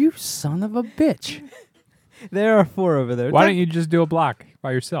 You son of a bitch. There are 4 over there. Why don't you just do a block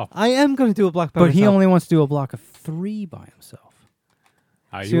by yourself? I am going to do a block by But he myself. only wants to do a block of 3 by himself.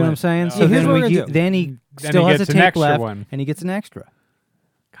 See what I'm saying? So here's then, what we're gonna do. then he Then still he has a gets an tape extra left, one. and he gets an extra.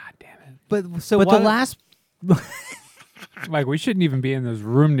 God damn it. But so But why the last... Mike, we shouldn't even be in this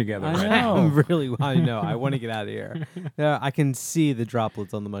room together. I right know. now. I know. I want to get out of here. I can see the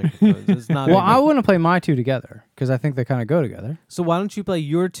droplets on the microphones. It's not. Well, big. I want to play my 2 together, because I think they kind of go together. So why don't you play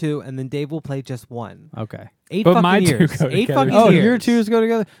your 2 and then Dave will play just 1? Okay. 8 But fucking my 2 years. go 8 together. fucking Oh, years. your 2s go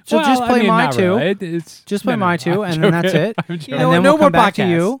together? So Well, just I play mean, my not 2. really. It's Just play no, my no, 2, I'm and then that's joking. it. I'm And joking. then we'll no come more back to podcasts.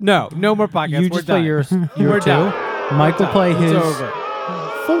 you. No more podcasts. You We're just play done. your We're 2. done. Mike will play his It's over.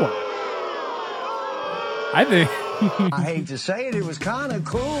 4. I think. I hate to say it, it was kind of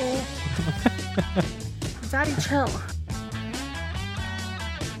cool. Daddy, chill.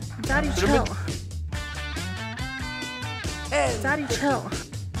 Daddy, chill. Daddy, chill.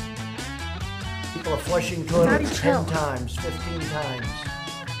 People are flushing toilets Daddy, 10 chill. times, 15 times.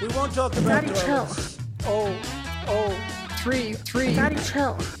 We won't talk about Daddy, chill. toilets. Oh, 3. Daddy,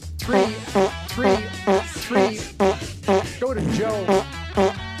 chill. 3. Go to Joe.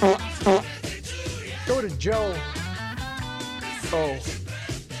 Go to Joe. Oh.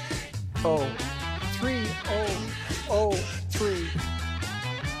 3. Oh, 3.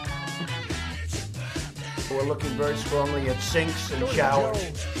 We're looking very strongly at sinks and Go to showers.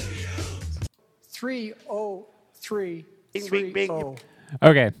 Joe. 3. 3.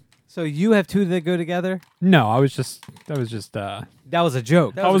 Okay. So you have 2 that go together? No, that was just. That was a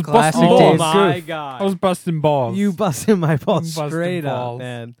joke. I was classic busting Dave balls. my goof. God. I was busting balls. You busted my balls Busting straight balls. up,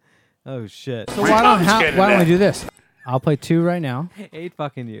 man. Oh, shit. So why don't we do this? I'll play 2 right now. 8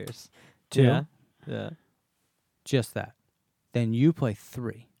 fucking years. 2. Yeah. Just that. Then you play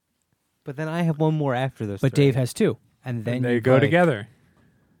 3. But then I have 1 more after those. But 3. Dave has 2. And then they you go play- together.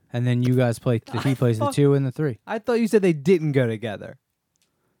 And then you guys play. He plays the 2 and the 3. I thought you said they didn't go together.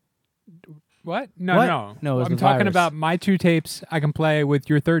 What? No, What? no. No, it was I'm the talking virus. about my 2 tapes. I can play with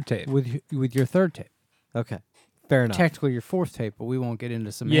your 3rd tape. With your 3rd tape. Okay. Fair enough. Technically your 4th tape, but we won't get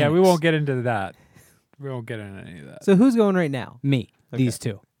into some. Yeah, we won't get into that. We won't get into any of that. So who's going right now? Me. Okay. These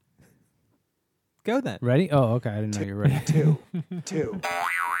 2. Go then. Ready? Oh, okay. I didn't know you were ready. 2.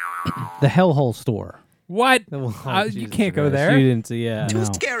 The Hellhole Store. What? Oh, You Jesus can't go Christ. there. You didn't say, yeah. Too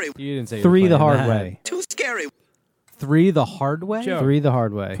scary. You didn't say 3 the you're playing hard that. way. Too scary. 3 the hard way? Joe, 3 the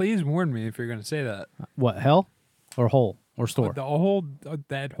hard way. Please warn me if you're going to say that. What, hell? Or hole? Or store? The whole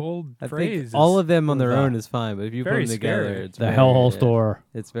that whole I phrase. think all of them on what is their that? own is fine, but if you put Very them together, scary. it's The very, hellhole store.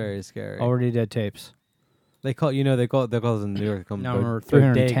 It's very scary. Already dead tapes. They call they call those in New York. They call them Number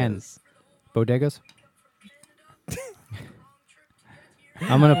 310. bodegas. Bodegas?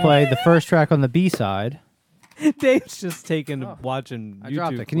 I'm going to play the first track on the B side. Dave's just watching I YouTube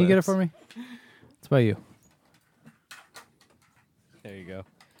dropped it. Can you get it for me? It's by you. There you go.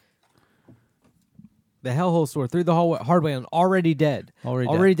 The hellhole store, 3 the hard way on Already Dead.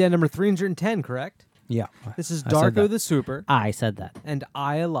 Already Dead number 310, correct? Yeah. This is I said Darko that. the Super I said that. and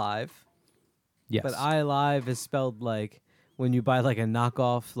I Alive. Yes. But I Alive is spelled like when you buy like a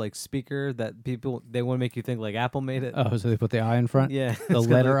knockoff like speaker that they want to make you think like Apple made it. Oh, so they put the I in front? Yeah. The It's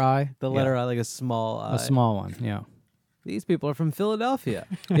got letter like- I? The letter I, like a small I. A small one, yeah. These people are from Philadelphia.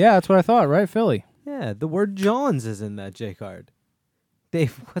 Yeah, that's what I thought, right? Philly. Yeah, the word Johns is in that J card.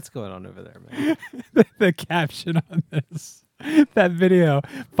 Dave, what's going on over there, man? the caption on this. That video.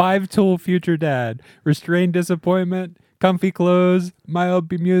 5-tool future dad. Restrained disappointment. Comfy clothes. Mild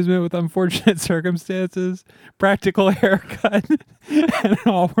bemusement with unfortunate circumstances. Practical haircut. And an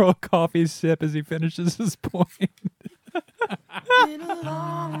all-world coffee sip as he finishes his point.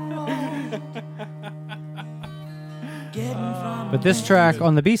 But this track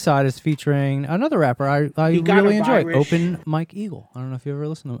on the B side is featuring another rapper I He got really a enjoy, Irish- Open Mike Eagle. I don't know if you ever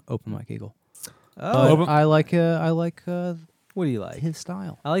listened to Open Mike Eagle. Oh, But I like what do you like? his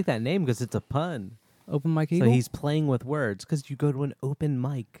style. I like that name because it's a pun. Open Mike So Eagle. he's playing with words because you go to an open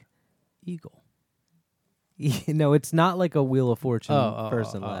mic. Eagle. No, it's not like a Wheel of Fortune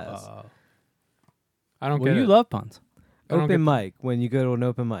first and last. I don't Well, get you it. love puns. I don't Open get mic when you go to an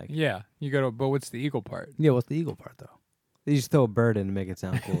open mic. Yeah, you go to. But what's the eagle part? Yeah, what's the eagle part though? You just throw a bird in to make it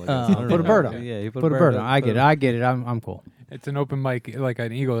sound cool. I guess. I don't Put a know. bird on. Yeah, you Put a bird on. I get it. I get it. I'm cool. It's an open mic, like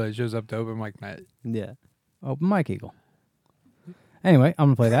an eagle that shows up to open mic night. Yeah. Open Mike Eagle. Anyway, I'm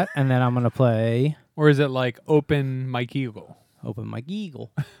gonna play that, and then I'm gonna play Or is it like open Mike Eagle? Open Mike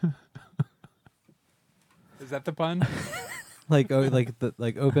Eagle. Is that the pun? like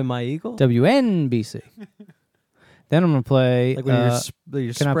open my eagle. WNBC. Then I'm gonna play. Like when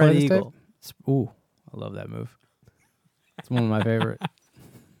you're can I spread play this eagle. tape? Ooh, I love that move. It's one of my favorite.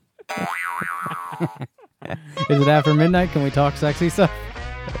 Is it after midnight? Can we talk sexy stuff?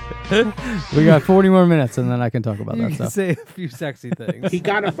 We got 40 more minutes, and then I can talk about You that can stuff. say a few sexy things. He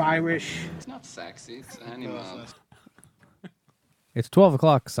got a Irish. It's not sexy. It's animal. It's 12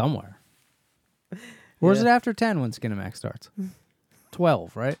 o'clock somewhere. Or is it after 10 when Skinamax starts?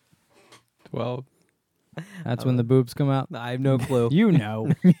 12, right? 12. That's when the boobs come out. I have no clue. You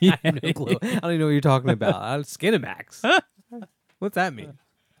know. I have no clue. I don't even know what you're talking about. Skinamax. What's that mean?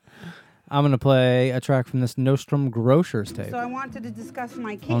 I'm going to play a track from this Nostrum Grocers tape So I wanted to discuss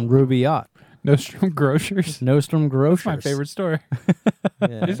my cake. on Ruby Yacht. Nostrum Grocers. Nostrum Grocers. My favorite store.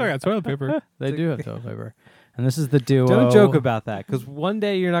 Yeah. They still got toilet paper. They do have toilet paper. And this is the duo. Don't joke about that, because one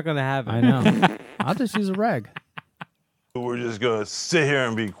day you're not going to have it. I know. I'll just use a rag. We're just going to sit here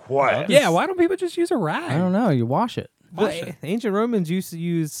and be quiet. Yeah, why don't people just use a rag? I don't know. You wash it. But ancient Romans used to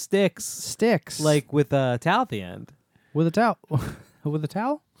use sticks. Sticks. Like with a towel at the end. With a towel. With a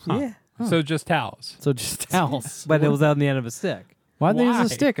towel? Huh. Yeah. So just towels. So just towels. But it was on the end of a stick. Why'd they use Why? a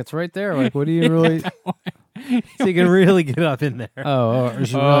stick? It's right there. Like, what do you really... So you can really get up in there.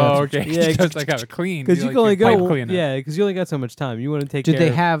 Okay. Yeah, Just like have it clean. Because you like can only your pipe go. cleaner. Yeah, because you only got so much time. You want to take Did care they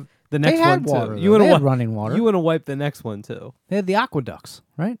of have... the next they had one water, too. though. You want They to had running water. You want to wipe the next one too. They had the aqueducts,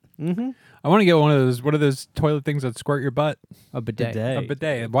 right? Mm-hmm. I want to get one of those. What are those toilet things that squirt your butt? A bidet. A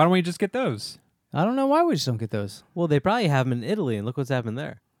bidet. Why don't we just get those? I don't know why we just don't get those. Well, they probably have them in Italy, and look what's happened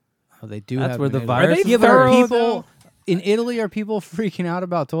there. Oh, they do. That's have where them the in virus. Italy. Are they Yeah, but are thorough, people in Italy? Are people freaking out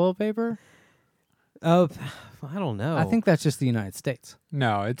about toilet paper? Oh, I don't know. I think that's just the United States.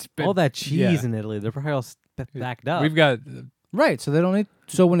 No, it's been, all that cheese yeah. in Italy. They're probably all backed up. We've got Right, so they don't need.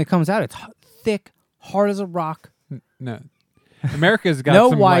 So when it comes out, it's thick, hard as a rock. no. America's got No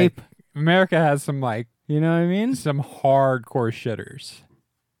some wipe. Like, America has some like You know what I mean? some hardcore shitters.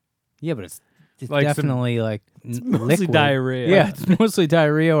 Yeah, but it's Like some- definitely like mostly liquid. diarrhea. Yeah, it's mostly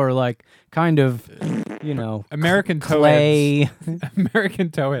diarrhea or like kind of, you know, American clay. towheads. American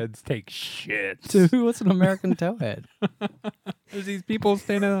towheads take shit. Dude, what's an American towhead? There's these people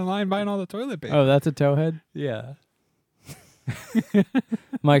standing in line buying all the toilet paper. Oh, that's a towhead? Yeah.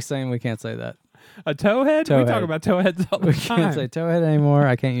 Mike's saying we can't say that. A towhead? We Towhead. talk about towheads all the We time. can't say towhead anymore.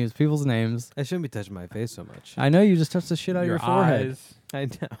 I can't use people's names. I shouldn't be touching my face so much. I know you just touched the shit out of your forehead. eyes. I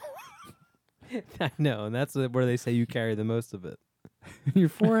know. I know, and that's where they say you carry the most of it. Your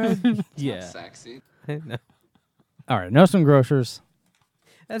forehead? Yeah. Sexy. I know. All right, Nostrum Grocers.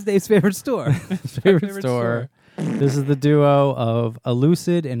 That's Dave's favorite store. favorite store. This is the duo of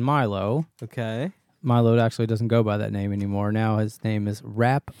Elucid and Milo. Okay. Milo actually doesn't go by that name anymore. Now his name is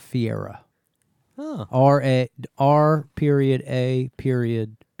Rap Fiera. Oh. R period A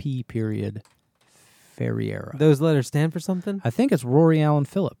period P period Ferriera. Those letters stand for something? I think it's Rory Allen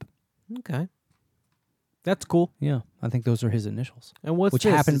Phillip. Okay. That's cool. Yeah, I think those are his initials. And what's which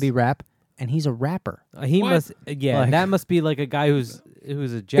this? happen to be rap, and he's a rapper. He must, that must be like a guy who's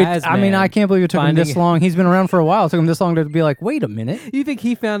a jazz I mean, man I can't believe it took him this finding- long. He's been around for a while. It took him this long to be like, wait a minute. You think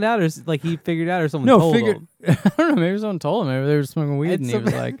he found out, or he figured out, or someone told him? I don't know. Maybe someone told him. Maybe they were smoking weed, and he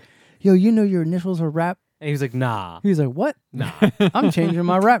was like, "Yo, you know your initials are rap." And he was like, "Nah." He was like, "What? Nah, I'm changing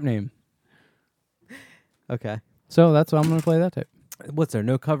my rap name." Okay, so that's why I'm going to play that tape. What's there?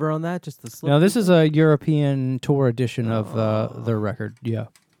 No cover on that? Just the slip? No, this is a European tour edition of their record. Yeah,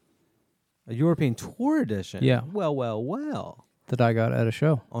 a European tour edition. Yeah. Well. That I got at a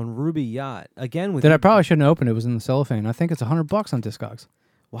show on Ruby Yacht again. With that I probably shouldn't open. It was in the cellophane. I think it's $100 on Discogs.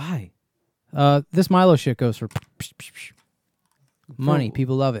 Why? This Milo shit goes for money.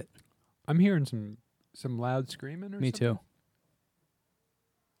 People love it. I'm hearing some loud screaming. Me too.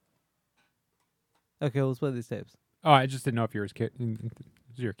 Okay, let's play these tapes. Oh, I just didn't know if you were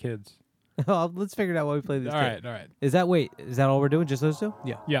your kids. Oh, let's figure it out while we play these. All tapes. right. Is that all we're doing? Just those two?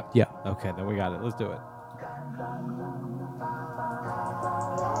 Yeah. Yeah. Okay, then we got it. Let's do it.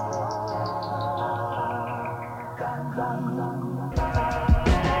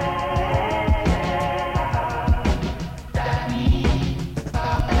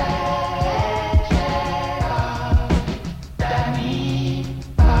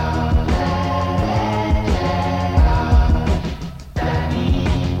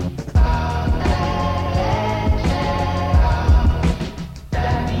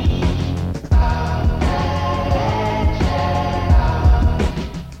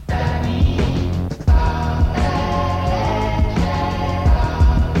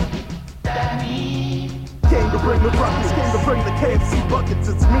 Bring the KFC buckets,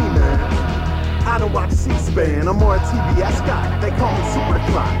 it's me, man. I don't watch C-SPAN, I'm more a TBS guy. They call me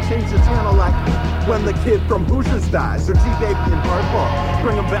Superfly. Change the channel like when the kid from Hoosiers dies, or G-Baby and Hardball.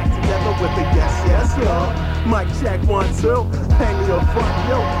 Bring them back together with a yes, yo. Mic check 1, 2. Hang me up front,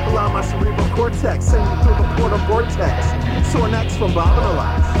 yo. Allow my cerebral cortex, send you through the portal vortex. Sore necks from bobbing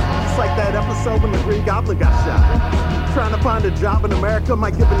alive. Just like that episode when the Green Goblin got shot. Trying to find a job in America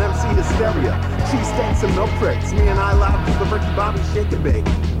might give an MC hysteria. Cheesesteaks and milk crates. Me and I live to the Ricky Bobby Shake and Bake.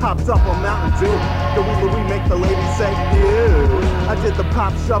 Hopped up on Mountain Dew. The wee Louie make the ladies say, ew. I did the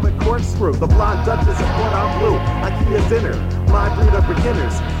pop shove it corkscrew. The blonde Duchess of Port Blue. IKEA dinner. My breed of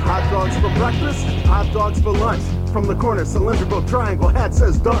beginners. Hot dogs for breakfast. Hot dogs for lunch. From the corner, cylindrical triangle. Hat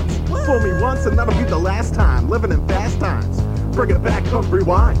says dunce. Fool me once and that'll be the last time. Living in fast times. Bring it back, come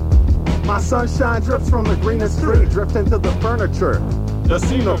rewind. My sunshine drips from the greenest tree, drift into the furniture. The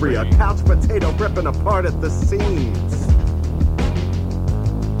scenery, a couch potato ripping apart at the seams.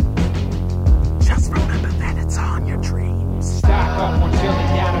 Just remember that it's on your dreams. Stock up on chili,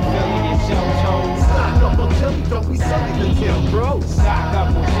 down a million show toes. Stock up on chili, don't be silly to kill bros. Stock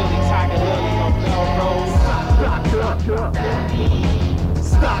up on chili, Tiger Lily on Melrose. Stock up.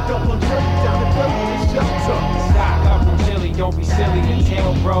 Stock up on chili, down a million show toes. Stock up on chili, don't be silly to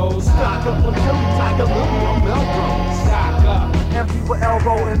tell bros. Stock up on chili, Tiger Lily on Melrose. Stock up. Empty with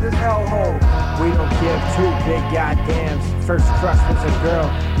elbow in this hellhole. We don't give two big goddams. First crush was a girl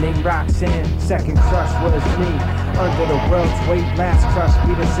named Roxanne. Second crush was me. Under the world's weight, last crush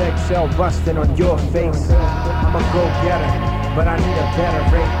be this eggshell busting on your face. I'm a go-getter, but I need a better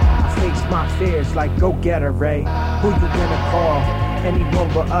rate. I face my fears like go-getter, Ray. Who you gonna call? Anyone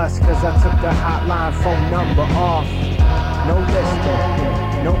but us, cause I took the hotline phone number off. No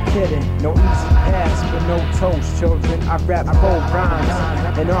listing, no kidding, no easy pass, but no toast, children. I rap bold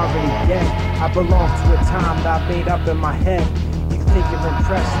rhymes, and already dead. I belong to a time that I made up in my head. You think you're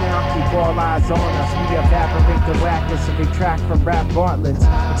impressed now? Keep all eyes on us. We evaporate the whackness and retract from rap Bartlett's.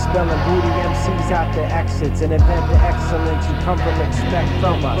 Expelling booty MCs out the exits and invent the excellence you come from expect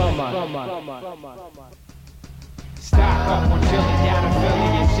from us. Stock up on chili, down a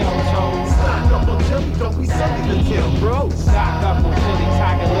million show toes. Stock up on chili, don't be silly to kill bros. Stock up on chili,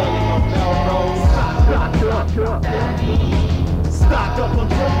 Tiger Lily on Melrose. Stock up. Stock up on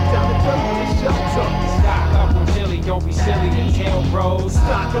chili, down a million show toes. Stock up on chili, don't be silly to tell bros.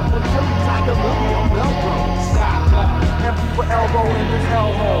 Stock up on chili, Tiger Lily on Melrose. Stock up. Empty with elbow in this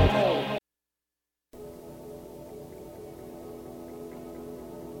hellhole.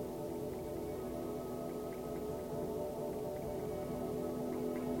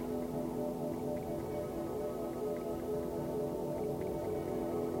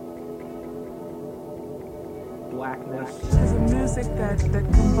 blackness. There's a music that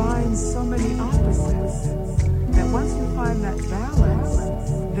combines so many opposites that once you find that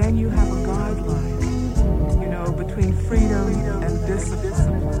balance, then you have a guideline, you know, between freedom and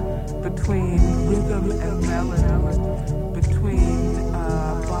discipline, between rhythm and melody, between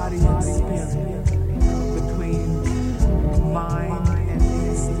body and spirit, between mind and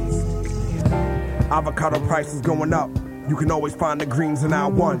instinct, you know. Avocado prices going up. You can always find the greens in our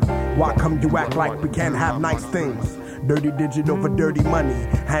one. Why come you act like we can't have nice things? Dirty digit over dirty money.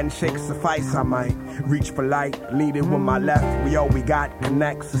 Handshakes suffice, I might reach for light, lead it with my left. We all we got,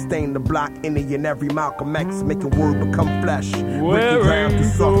 connect, sustain the block, any and every Malcolm X, making word become flesh. Break the ground through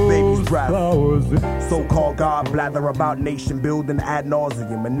soft baby's breath. So-called God blather about nation building ad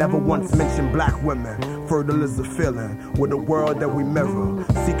nauseum, and never once mention black women. Fertile is a feeling with a world that we mirror,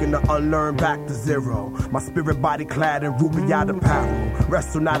 seeking to unlearn back to zero. My spirit body clad in ruby-eyed apparel,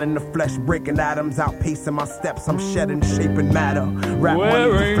 wrestle not in the flesh, breaking atoms, outpacing my steps. I'm shedding shape and matter. Rap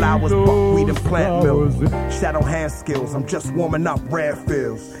money for flowers, buckwheat and plant milk. Shadow hand skills, I'm just warming up rare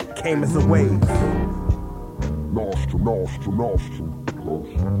feels. Came as a wave. Nostrum, nostrum, nostrum.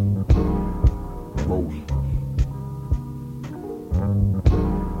 Close.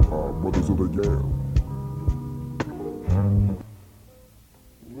 Brothers of the Yale.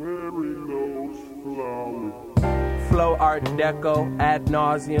 Wearing those flowers. Flow Art Deco ad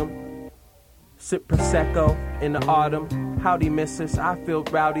nauseum. Sip Prosecco in the autumn. Howdy, missus. I feel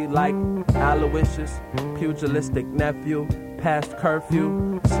rowdy like Aloysius. Pugilistic nephew. Past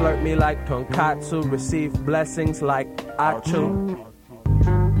curfew. Slurp me like tonkatsu. Receive blessings like Achu.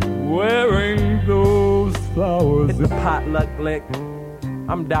 Wearing those flowers. Hit the potluck lick.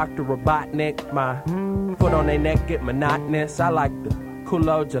 I'm Dr. Robotnik. My foot on their neck get monotonous. I like the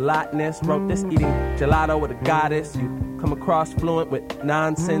culo gelatinous. Wrote this eating gelato with a goddess. You come across fluent with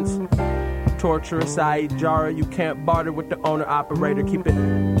nonsense. Torturous, I eat Jara. You can't barter with the owner operator. Keep it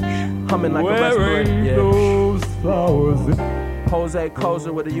humming like a respirator. Yeah. Those flowers. Jose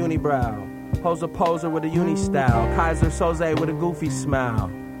Kozer with a unibrow. Jose Poser with a uni style. Kaiser Soze with a goofy smile.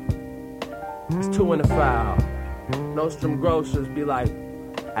 It's 2 in a foul. Nostrum Grocers be like,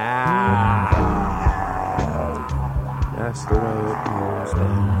 ah. That's the way it goes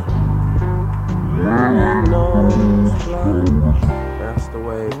down. That's the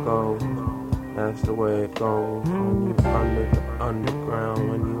way it goes. That's the way it goes. When you under the underground,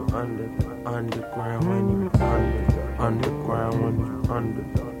 when you under the underground, when you under the underground, when you under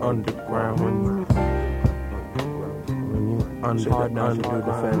the underground, when you under the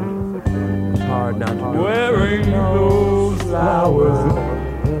underground. It's hard not to do. Wearing those flowers.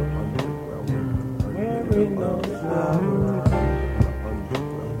 Wearing those flowers.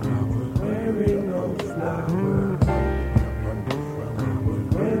 Wearing those flowers.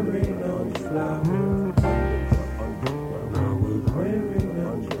 Wearing those flowers. Wearing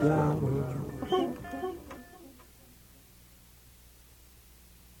those flowers.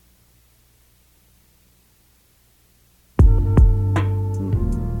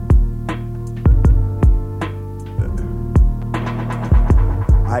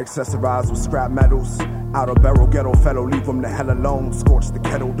 I accessorize with scrap metals. Out of barrel ghetto fellow, leave them the hell alone. Scorch the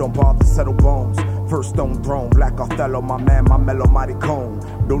kettle, don't bother settle bones. First stone throne, black Othello, my man, my mellow mighty cone.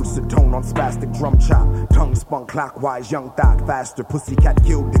 Dulcet tone on spastic drum chop. Tongue spun clockwise, young thought faster. Pussycat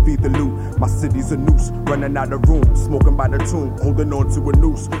killed, defeat the loot. My city's a noose, running out of room. Smoking by the tomb, holding on to a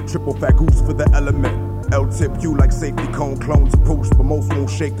noose. Triple fat goose for the element. L-tip you like safety cone. Clones approach, but most won't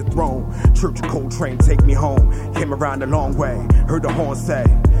shake the throne. Church of Coltrane, take me home. Came around a long way, heard the horn say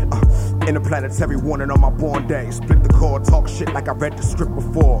interplanetary warning on my born day. Split the cord, talk shit like I read the script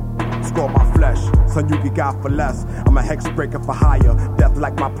before. Score my flesh, son you get God for less. I'm a hex breaker for hire. Death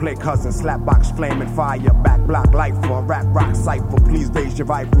like my play cousin, slapbox flame and fire. Back block life for a rap rock cipher. Please raise your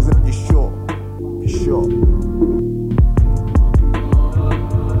rifles if you're sure. You're sure.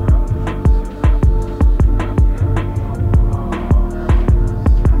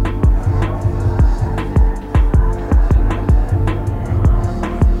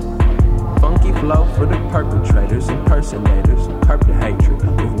 For the perpetrators, impersonators, curb the hatred.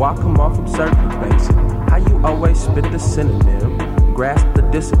 With walk come off from circuit basic. How you always spit the synonym, grasp the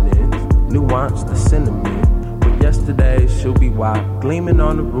dissonance, nuance the sentiment. But yesterday's she'll be wild, gleaming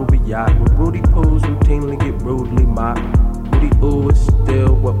on a ruby yacht. Where Rudy poos routinely get rudely mocked. Rudy ooh is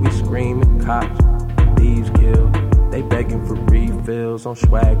still what we scream at cops. Thieves kill, they begging for refills on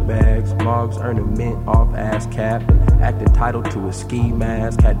swag bags. Mogs earning mint off ass cap and act entitled to a ski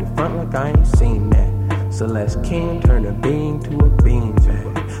mask. Had the front like I ain't seen that. Celeste King turn a bean to a bean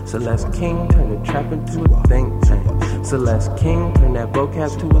bag. Celeste King turn a trap into a think tank. Celeste King turn that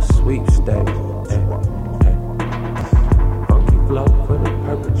vocab to a sweepstake.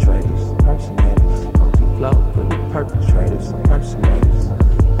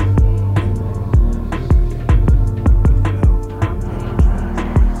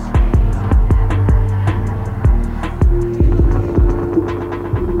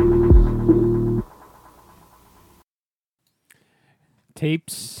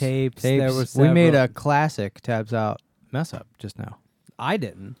 Tapes. There was we made several. a classic tabs out mess up just now. I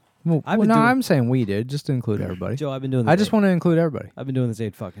didn't. Well, I've been no, doing- I'm saying we did, just to include everybody. Joe, I've been doing. I This just want to include everybody. I've been doing this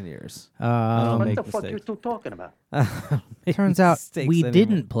 8 fucking years. I don't What make the fuck you mistakes. two talking about? Turns out mistakes we anymore.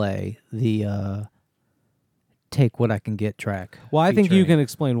 didn't play the Take What I Can Get track. Well, I think you featuring- can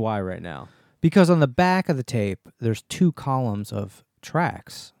explain why right now. Because on the back of the tape, there's 2 columns of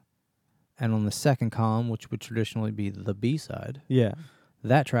tracks. And on the second column, which would traditionally be the B-side, Yeah.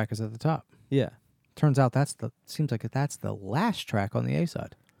 that track is at the top. Yeah. Turns out seems like that's the last track on the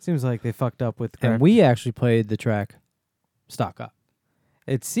A-side. Seems like they fucked up with. And we actually played the track Stock Up.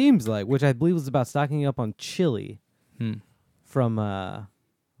 It seems like, which I believe was about stocking up on chili from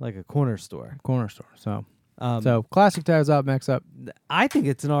like a corner store. So classic tabs out mix up. I think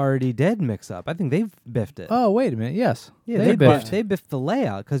it's an already dead mix up. I think they've biffed it. Oh, wait a minute. Yes. Yeah, they biffed. They biffed the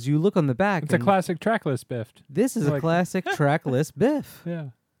layout because you look on the back. It's a and classic track list biffed. This is a Like- classic track list biff. Yeah.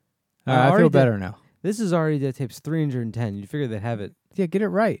 I Already feel Dead- better now. This is already dead tapes 310. You figure they'd have it. Yeah, get it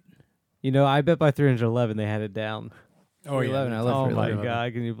right. You know, I bet by 311 they had it down. Oh, yeah. 311, I love Oh my 311.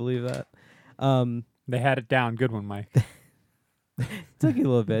 god, can you believe that? They had it down. Good one, Mike. Took you a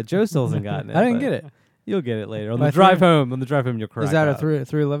little bit. Joe still hasn't gotten it. I didn't but get it. You'll get it later on By the drive three- home. On the drive home, you'll crack Is that a up.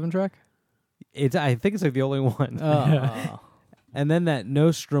 311 track? It's. I think it's like the only one. Oh. And then that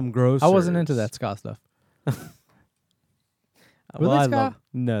Nostrum Grocers. I wasn't into that ska stuff. Were Well, they I ska? love.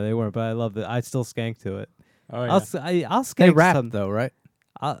 No, they weren't. But I love it. I still skank to it. Oh, yeah. I'll skank. They rapped some, though, right?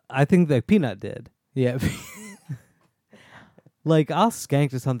 I think that Peanut did. Yeah. Like I'll skank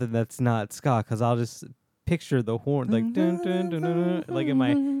to something that's not ska because I'll just picture the horn like dun, dun, dun, dun, dun, like in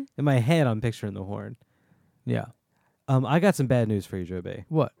my head. I'm picturing the horn. Yeah. I got some bad news for you, Joe Bay.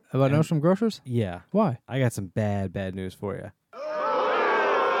 What? About Nostrum Grocers? Yeah. Why? I got some bad news for you.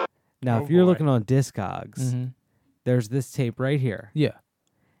 Now, if you're looking on Discogs, there's this tape right here. Yeah.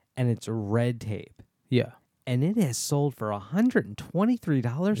 And it's red tape. Yeah. And it has sold for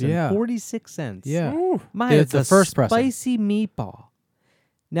 $123.46. Yeah. Ooh. My, It's the first pressing. spicy meatball.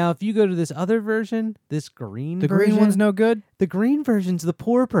 Now, if you go to this other version, this green The version, green one's no good? The green version's the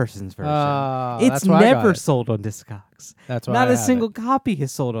poor person's version. That's It's why I got never it. sold on Discogs. That's why Not I a have single it. copy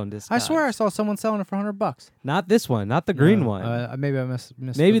is sold on Discogs. I swear I saw someone selling it for $100. Not this one, not the green one. Maybe I missed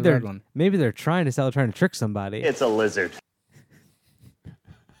Maybe the they're red one. maybe they're trying to trick somebody. It's a lizard.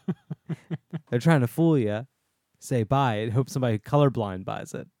 They're trying to fool you. Say buy it. Hope somebody colorblind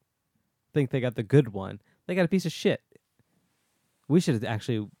buys it. Think they got the good one. They got a piece of shit. We should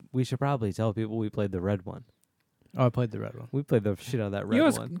probably tell people we played the red one. Oh, I played the red one. We played the shit out of that red You know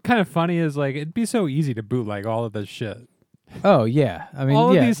what's one. kind of funny is like it'd be so easy to bootleg all of this shit. Oh yeah, I mean,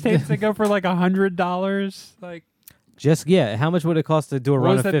 all yeah. of these tapes that go for like $100. Like Just how much would it cost to do a what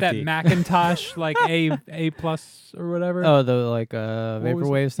run was of that? 50? That Macintosh like A plus or whatever. Oh, the like was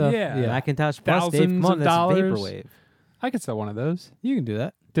vaporwave it? stuff. Yeah. Macintosh Plus, Dave. Thousands Come on, of that's dollars. vaporwave. I could sell one of those. You can do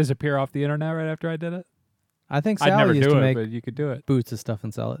that. Disappear off the internet right after I did it. I think I'd Sal never used do to it, make but you could do it. boots of stuff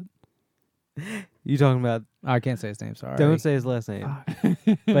and sell it. You talking about? I can't say his name. Sorry. Don't say his last name.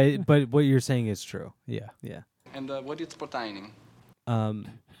 but what you're saying is true. Yeah. Yeah. And what is pertaining?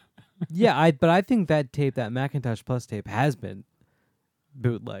 Yeah, but I think that tape, that Macintosh Plus tape, has been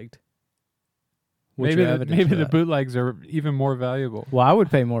bootlegged. What's Maybe your evidence for the that? bootlegs are even more valuable. Well, I would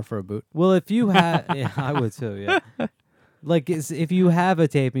pay more for a boot. Well, if you had, yeah, I would too. Yeah, like if you have a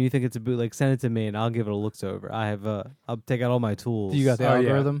tape and you think it's a bootleg, send it to me and I'll give it a looks over. I have I'll take out all my tools. You got the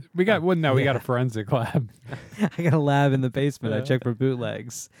algorithm? We got we got a forensic lab. I got a lab in the basement. I Yeah. check for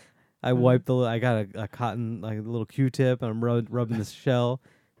bootlegs. I wipe I got a cotton, like a little Q-tip, and I'm rubbing the shell,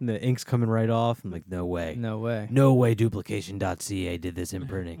 and the ink's coming right off. I'm like, no way. No way. No way duplication.ca did this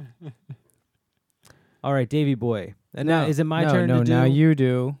imprinting. All right, Davey boy. And now, is it my turn to do? No, now you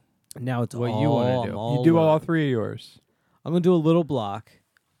do. Now it's what all you want to do. You do all three of yours. I'm going to do a little block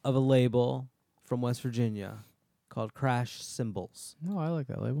of a label from West Virginia called Crash Cymbals. Oh, I like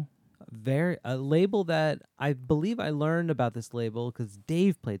that label. A label that I believe I learned about this label because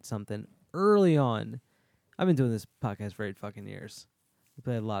Dave played something early on. I've been doing this podcast for 8 fucking years. We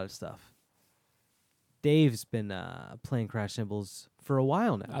played a lot of stuff. Dave's been playing Crash Cymbals for a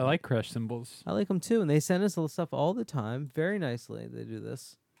while now. I like Crash Cymbals. I like them too, and they send us stuff all the time. Very nicely, they do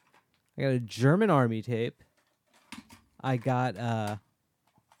this. I got a German Army tape. I got a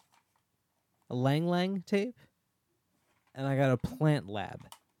Ylang tape, and I got a Plant Lab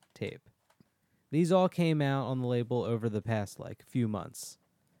tape. These all came out on the label over the past few months,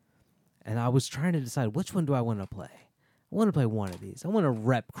 and I was trying to decide which one do I want to play. I want to play one of these. I want to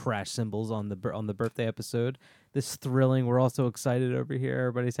rep Crash Cymbals on the birthday episode. This thrilling. We're all so excited over here.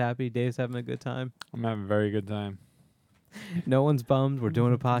 Everybody's happy. Dave's having a good time. I'm having a very good time. No one's bummed. We're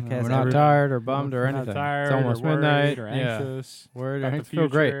doing a podcast. We're not tired or bummed or We're not anything. tired It's almost or worried midnight. or Yeah. anxious We're about the I feel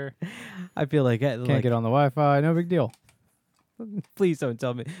great. future. I feel like Can't get on the Wi-Fi. No big deal. Please don't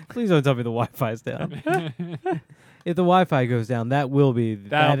tell me. Please don't tell me the Wi-Fi's down. If the Wi-Fi goes down, that will be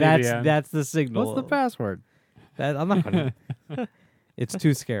that's the signal. What's the password? That I'm not gonna. It's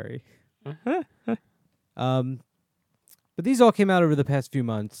too scary. But these all came out over the past few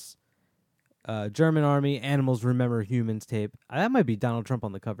months. German Army, Animals Remember Humans tape. That might be Donald Trump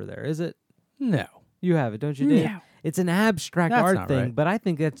on the cover there, is it? No. You have it, don't you, Dave? No. It's an abstract That's art not thing, right. but I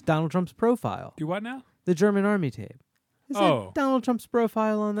think that's Donald Trump's profile. Do what now? The German Army tape. Is Oh. that Donald Trump's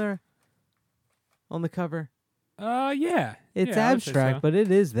profile on there? On the cover? Yeah. It's Yeah, I would say abstract, so. but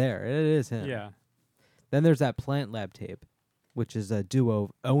it is there. It is him. Yeah. Then there's that Plant Lab tape, which is a duo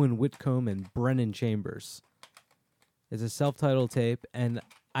of Owen Whitcomb and Brennan Chambers. It's a self-titled tape, and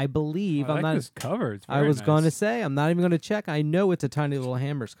I believe I I'm like not. this cover. It's I very was going to nice. say I'm not even going to check. I know it's a Tiny Little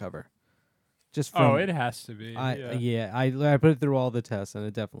Hammers cover. Just from, it has to be. I put it through all the tests, and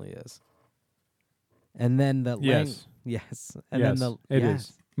it definitely is. And then the Yes. yes, and yes, then it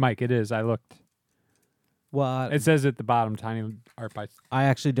is. Mike, it is. I looked. Well, It says at the bottom, tiny art by. I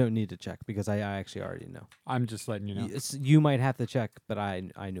actually don't need to check because I actually already know. I'm just letting you know. You might have to check, but I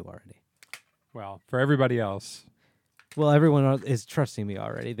knew already. Well, for everybody else. Well, everyone is trusting me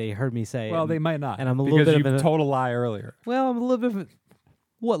already. They heard me say it. Well, they might not. And I'm a because little bit you of told a lie earlier. Well, I'm a little bit of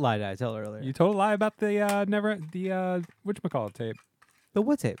what lie did I tell earlier? You told a lie about the whatchamacallit tape. The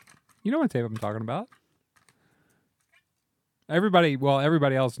what tape? You know what tape I'm talking about.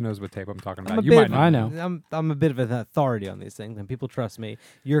 Everybody else knows what tape I'm talking about. You might not. I know. I'm a bit of an authority on these things, and people trust me.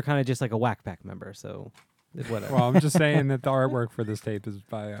 You're kind of just like a Whack Pack member, so whatever. Well, I'm just saying that the artwork for this tape is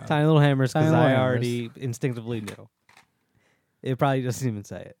by Tiny Little Hammers, because Tiny Little I Hammers. already instinctively knew. It probably doesn't even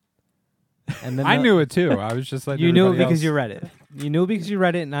say it. And then I knew it too. I was just letting you knew it everybody because else- you read it. You knew it because you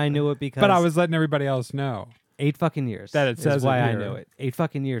read it, and I knew it because. But I was letting everybody else know. 8 fucking years. That it says is why it I here. know it. 8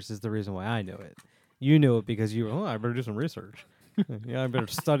 fucking years is the reason why I know it. You knew it because you. I better do some research. I better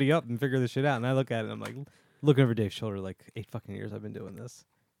study up and figure this shit out. And I look at it, and I'm like, looking over Dave's shoulder, like 8 fucking years I've been doing this,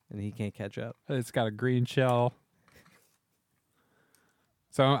 and he can't catch up. It's got a green shell.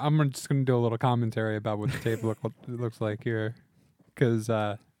 So I'm just going to do a little commentary about what the tape looks like here, because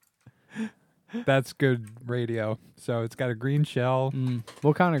that's good radio. So it's got a green shell.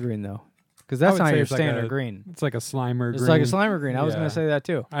 What kind of green though? Because I that's would not say your it's like standard a- green. It's like a Slimer It's green. like a Slimer green. I was going Yeah. to say that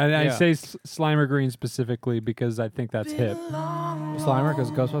too. I Yeah. say Slimer green specifically because I think that's hip. Slimer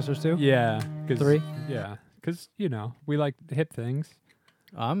because Ghostbusters 2? Yeah. 3? Yeah. Because, we like hip things.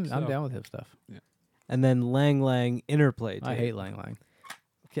 I'm So- down with hip stuff. Yeah. And then Lang Lang Interplay tape. I hate Lang Lang.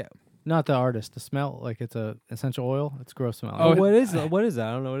 Okay. Not the artist. The smell, like it's a essential oil. It's gross smelling. Oh, what is that? What is that?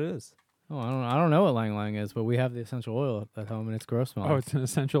 I don't know what it is. Oh, I don't know what Lang Lang is, but we have the essential oil at home, and it's gross smelling. Oh, it's an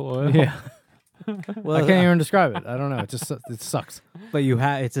essential oil? Yeah. Well, I can't even describe it. I don't know. It just it sucks. But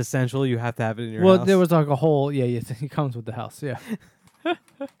it's essential. You have to have it in your Well, house. there was like a whole it comes with the house. Yeah.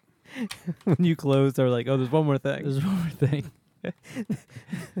 When you close, they're like, oh, there's one more thing. There's one more thing.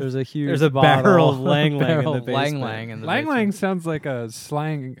 There's a huge. There's a bottle, barrel of Lang Lang barrel in the of Lang basement. Lang in the Lang basement. Lang sounds like a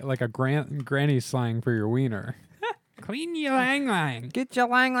slang, like a granny slang for your wiener. Clean your Lang Lang. Get your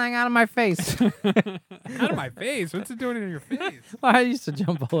Lang Lang out of my face. Out of my face? What's it doing in your face? Well, I used to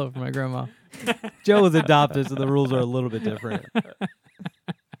jump all over my grandma. Joe was adopted, so the rules are a little bit different.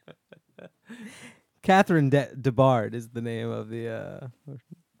 Catherine DeBard is the name of the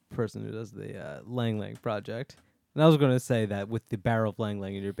person who does the Lang Lang project. And I was going to say that with the barrel of Lang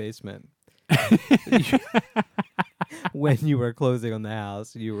Lang in your basement, when you were closing on the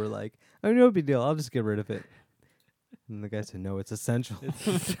house, you were like, oh, no big deal. I'll just get rid of it. And the guy said, no, it's essential.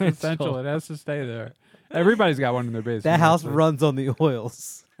 It's essential. It has to stay there. Everybody's got one in their basement. That house That's runs on the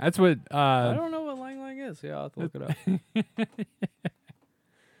oils. That's what. I don't know what Lang Lang is. Yeah, I'll have to look it up.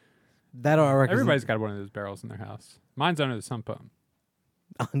 That artwork is Everybody's got one of those barrels in their house. Mine's under the sump pump.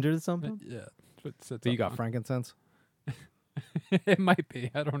 under the sump pump? Yeah. That's what it sits So you up got on. frankincense? It might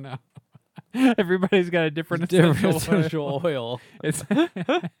be. I don't know. Everybody's got a different essential oil. It's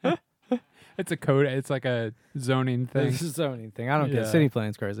it's a code. It's like a zoning thing. It's a zoning thing. I don't get Yeah. city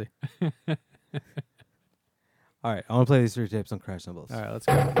planning's crazy. All right, I want to play these 3 tapes on Crash Cymbals. All right, let's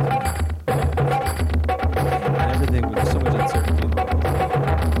go. Everything with so much uncertainty in the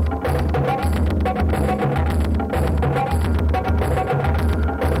world.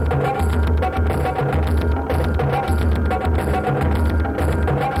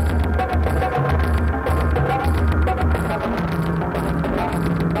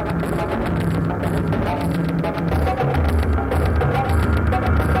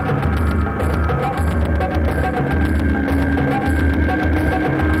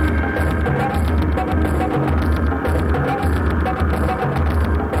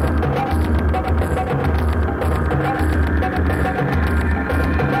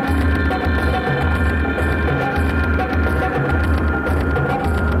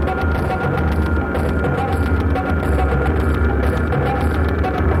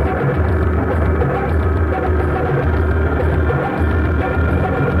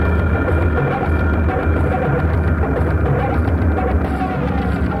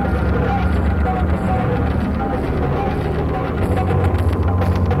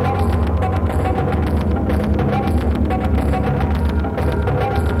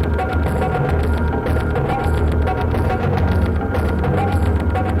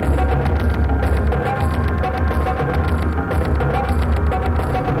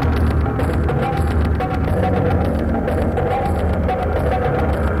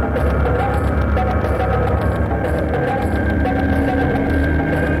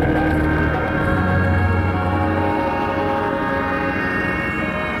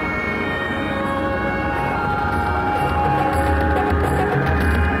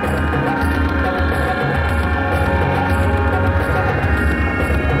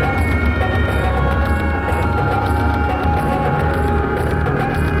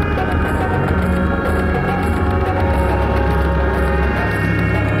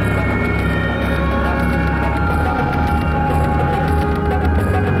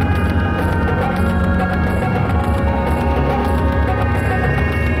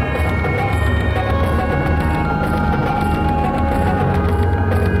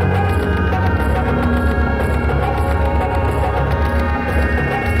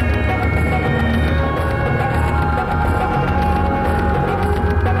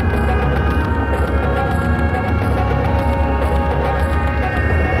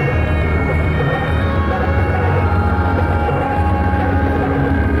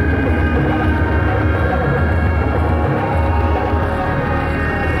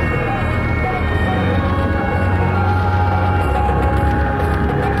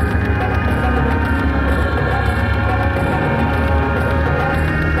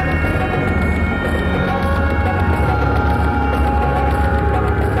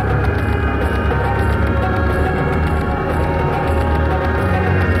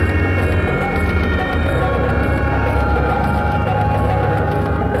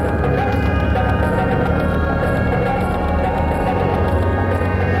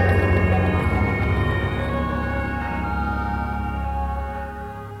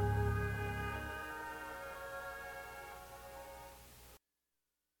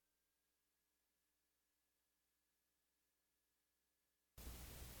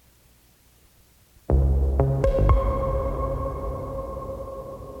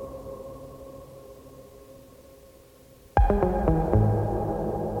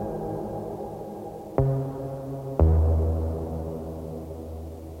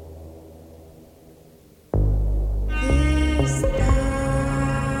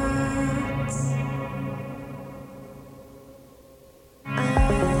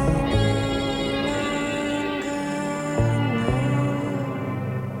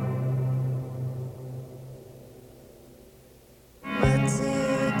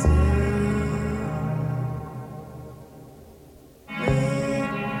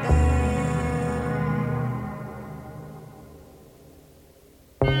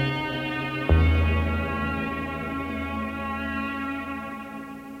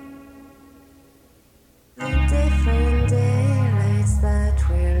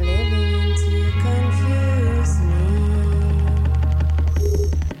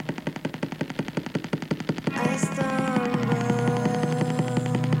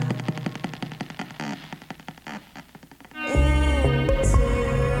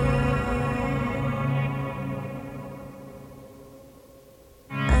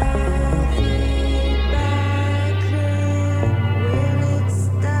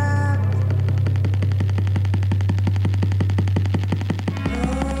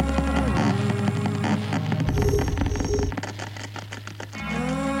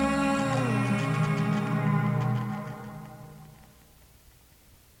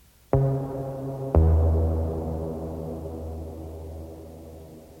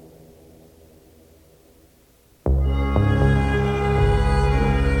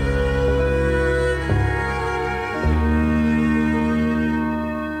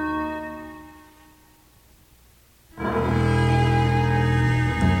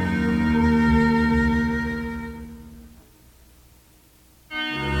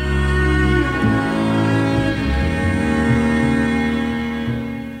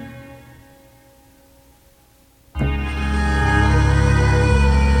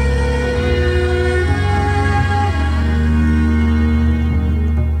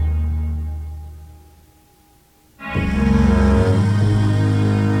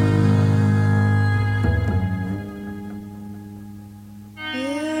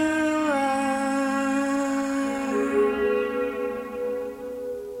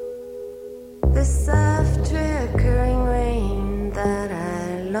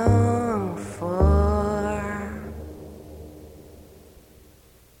 long for.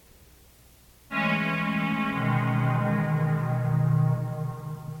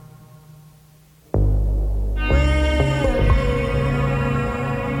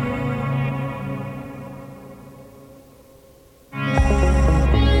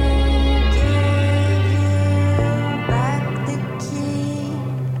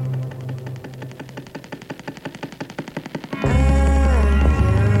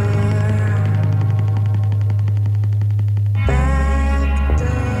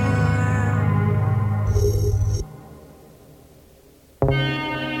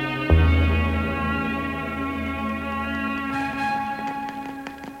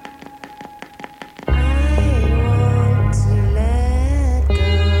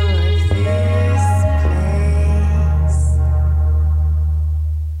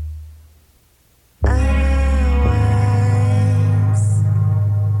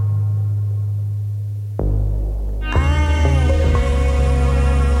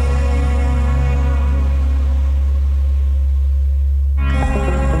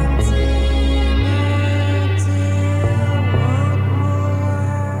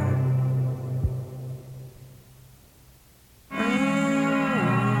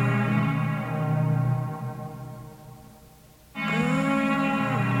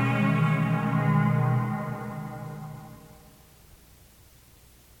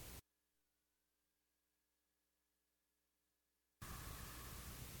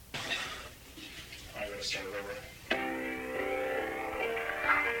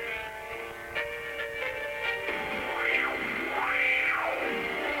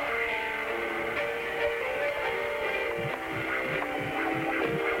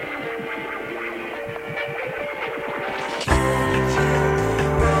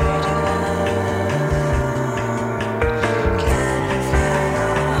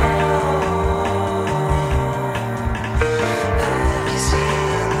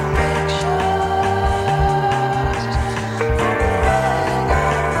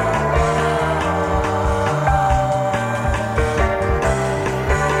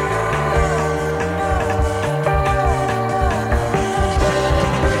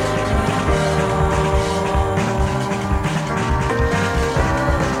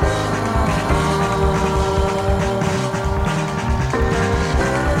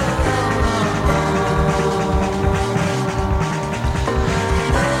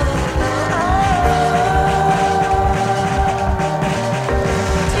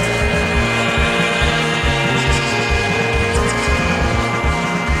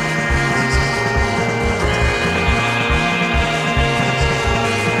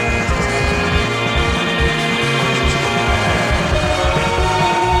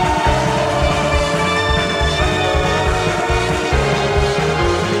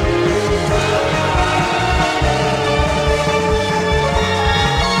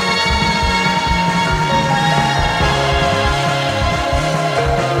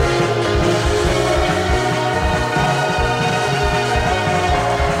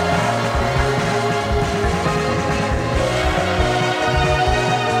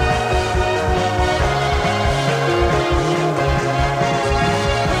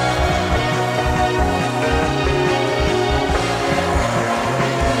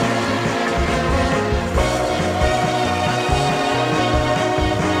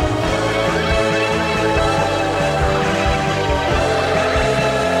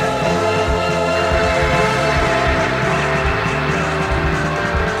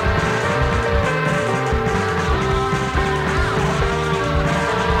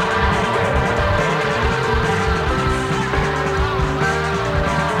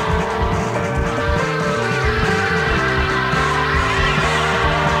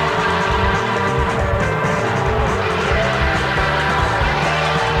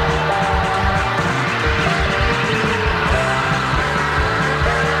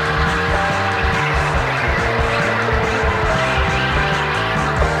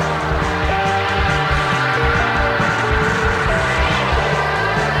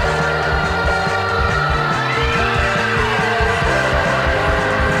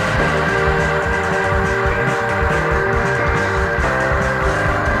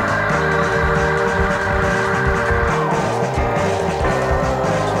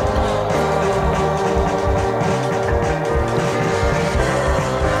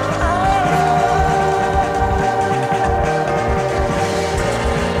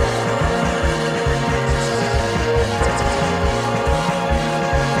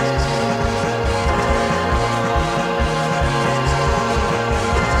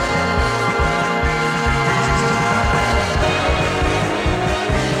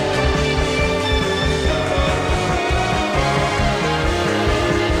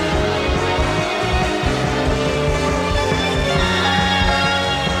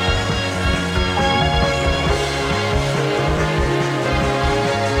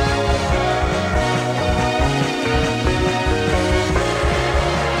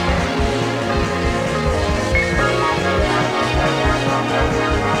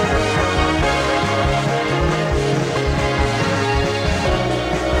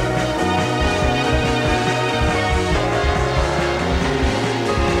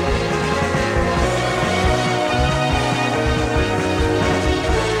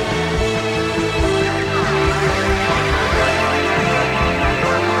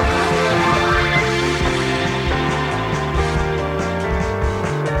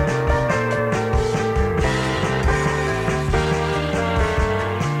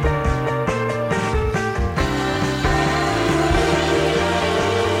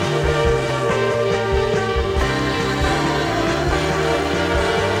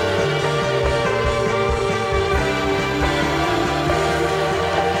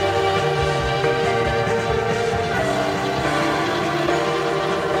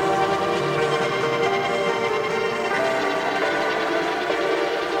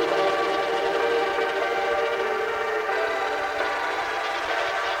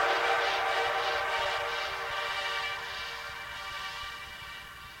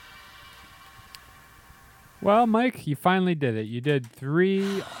 Well, Mike, you finally did it. You did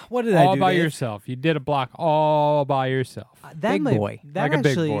 3 What did I all do, by Dave? yourself. You did a block all by yourself. That Big might, boy. That Like a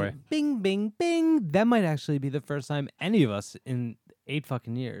big actually, boy. Bing, bing, bing. That might actually be the first time any of us in 8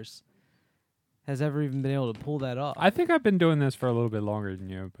 fucking years has ever even been able to pull that off. I think I've been doing this for a little bit longer than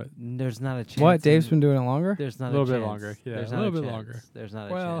you, but There's not a chance. What? Dave's in- been doing it longer? There's not A little a bit chance. longer, yeah, There's a not little bit chance. longer. There's not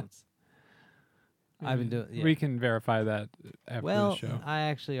Well, a chance. I've been doing. Yeah. we can verify that after Well, the show. I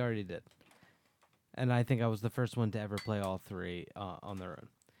actually already did, and I think I was the first one to ever play all 3 on their own.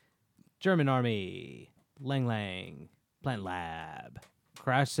 German Army, Lang Lang, Plant Lab,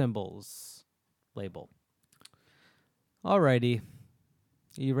 Crash Cymbals, Label. Alrighty,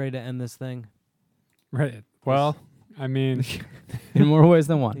 you ready to end this thing? Right. Well, I mean, In more ways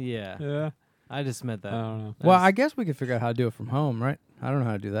than one. Yeah. yeah. I just meant that. I don't know. Well, I guess we could figure out how to do it from home, right? I don't know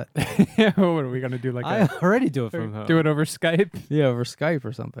how to do that. What are we gonna do? Like I already do it from home. do it over Skype? Yeah, over Skype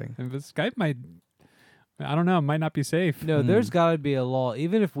or something. And but Skype might. I don't know. It might not be safe. No, there's got to be a law.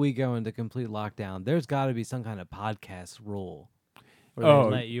 Even if we go into complete lockdown, there's got to be some kind of podcast rule where Oh.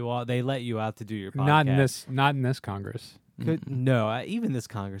 they let you out to do your podcast. Not in this Congress. No, even this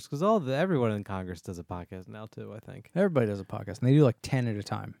Congress, because everyone in Congress does a podcast now too. I think. Everybody does a podcast, and they do like 10 at a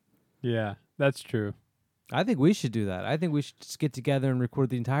time. Yeah, that's true. I think we should do that. I think we should just get together and record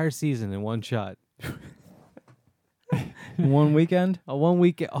the entire season in one shot. One weekend? One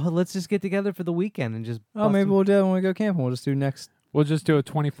weekend. Oh, let's just get together for the weekend and just. Oh, maybe we'll do it when we go camping. We'll just do next. We'll just do a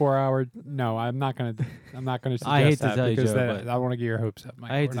 24-hour. No, I'm not gonna suggest I hate to that tell you, because Joe, that, but I want to get your hopes up,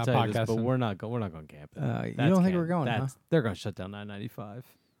 Mike. I hate We're to not tell you this, but podcasting. we're not going camping. You don't think we're going, huh? They're going to shut down 995.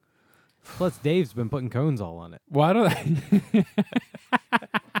 Plus, Dave's been putting cones all on it. Why don't I?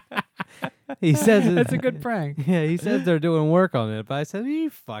 He says It's a good prank. Yeah, he says they're doing work on it, but I said, "You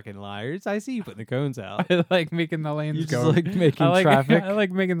fucking liars! I see you putting the cones out." I like making the lanes You go. just like making I like, traffic I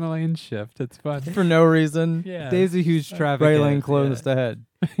like making the lanes shift. It's fun. for no reason. Yeah. Dave's a huge traffic. Right lane head, closed ahead.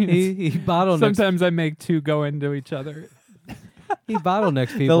 He bottlenecks. Sometimes I make 2 go into each other. He bottlenecks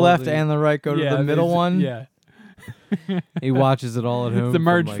people. The left and the right go to the middle one. Yeah. He watches it all at home. It's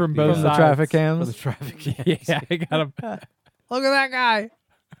emerged from both From the sides. traffic From cams. the traffic cams. Yeah, I got them. Look at that guy.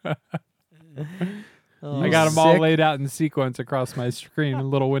 I got them all sick. laid out in sequence across my screen in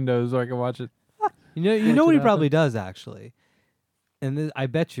little windows so I can watch it. You know what he probably does actually, and I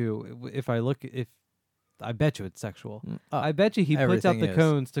bet you I bet you it's sexual. I bet you he puts out everything the is.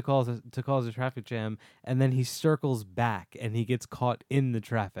 cones to cause a traffic jam, and then he circles back and he gets caught in the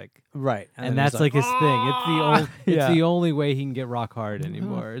traffic. Right. And then that's he's like his thing. It's Yeah. the only way he can get rock hard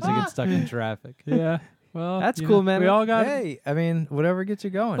anymore is to get stuck in traffic. Yeah. Well, That's you cool, know, man. We all got. Hey, I mean, whatever gets you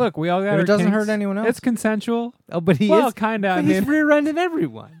going. Look, we all got. If our it doesn't kinks. hurt anyone else. It's consensual. Oh, but he Well, is kind of. I but he's mean, rear-ending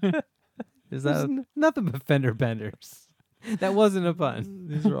everyone. Is There's that nothing but fender benders. That wasn't a pun.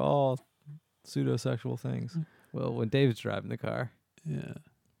 these are all pseudo-sexual things. Well, when Dave's driving the car. yeah.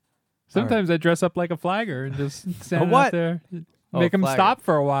 Sometimes I dress up like a flagger and just stand what? out there, Oh, make them flagger. stop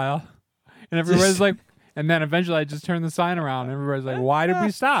for a while, and everybody's like, and then eventually I just turn the sign around, and everybody's like, "Why did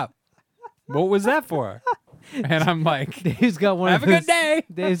we stop? What was that for?" And I'm like, Dave's got one "Have of a those, good day."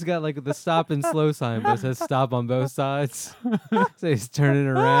 Dave's got like the stop and slow sign, but it says stop on both sides. So he's turning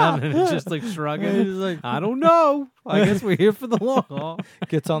around and it's just like shrugging. He's like, I don't know. I guess we're here for the long haul.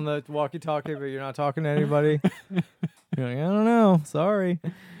 Gets on the walkie-talkie, but you're not talking to anybody. You're like, I don't know. Sorry.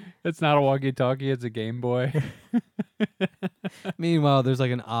 It's not a walkie-talkie; it's a Game Boy. Meanwhile, there's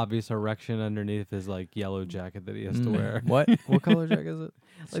like an obvious erection underneath his like yellow jacket that he has to wear. What? What color jacket is it?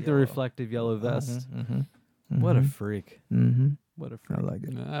 Like the reflective yellow vest. Mm-hmm. What a freak. Mm-hmm. What a I freak. like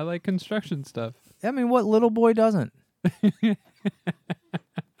it. I like construction stuff. I mean, what little boy doesn't?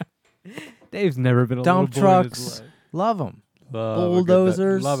 Dave's never been a Dump little boy in his trucks. life. Love them.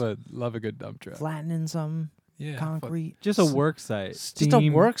 Bulldozers. Bulldozers. Love a good dump truck. Flattening some Yeah, concrete. Just a work site. Just a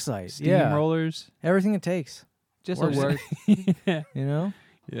work site. Steam Yeah. rollers. Everything it takes. Just Work a work. Yeah. You know?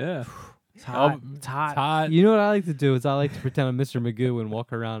 Yeah. It's hot. Oh, It's hot. It's hot. You know what I like to do is I like to pretend I'm Mr. Magoo and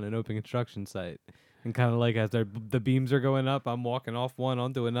walk around an open construction site. And kind of like as the beams are going up, I'm walking off one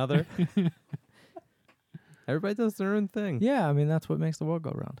onto another. Everybody does their own thing. Yeah, I mean, that's what makes the world go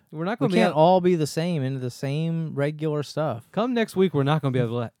round. We're not We going to can't all be the same into the same regular stuff. Come next week, we're not going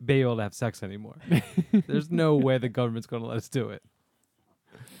to be able to have sex anymore. There's no way the government's going to let us do it.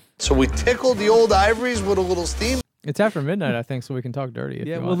 So we tickled the old ivories with a little steam. It's after midnight, I think, so we can talk dirty. If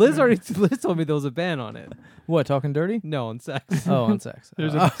Yeah, you well, want. Liz told me there was a ban on it. What, talking dirty? No, on sex. Oh, on sex.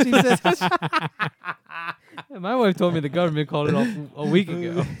 There's Oh. She says, my wife told me the government called it off a week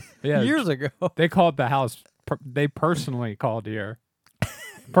ago. Yeah, Years ago. They called the house. They personally called here,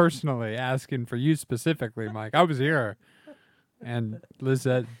 personally asking for you specifically, Mike. I was here, and Liz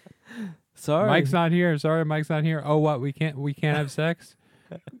said, Sorry. Mike's not here. Sorry, Mike's not here. Oh, what? We can't have sex?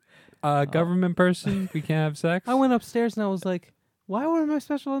 Government person, we can't have sex? I went upstairs and I was like, why were my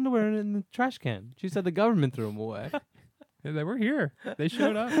special underwear in the trash can? She said the government threw them away. Yeah, they were here. They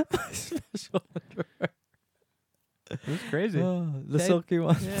showed up. Special underwear. It was crazy. The silky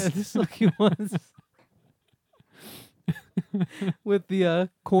ones. Yeah, the silky ones. With the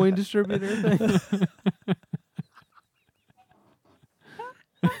coin distributor thing.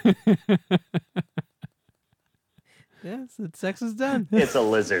 Yes, sex is done. It's a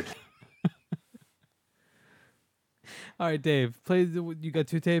lizard. All right, Dave. You got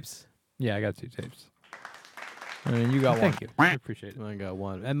 2 tapes? Yeah, I got 2 tapes. And you got one. Thank you. I appreciate it. I got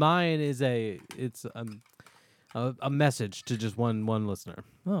one. And mine is a message to just one listener.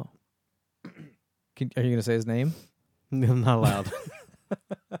 Oh. Are you going to say his name? I'm not allowed.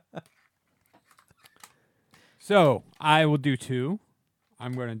 So, I will do 2.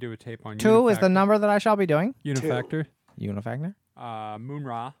 I'm going to do a tape on 2 is the number that I shall be doing. Unifactor. Unifactor. Moon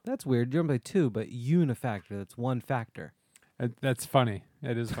Ra. That's weird. You're going to play 2, but unifactor. That's 1 factor. That's funny.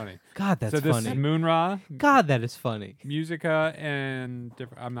 It is funny. God, that's funny. So this funny. is Moon Ra. God, that is funny. Musica and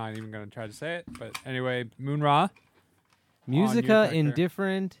different. I'm not even going to try to say it, but anyway, Moon Ra. Musica in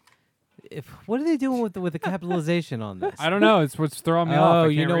different. What are they doing with the capitalization on this? I don't know. It's what's throwing me off. Oh,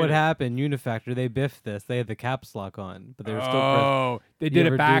 you know what happened? Unifactor. They biffed this. They had the caps lock on, but they were still. Oh, they did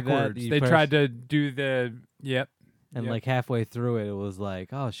it backwards. They tried to do the. Yep. And like halfway through it, it was like,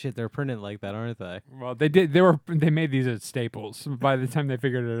 oh shit, they're printing like that, aren't they? Well, they did. They made these at Staples. By the time they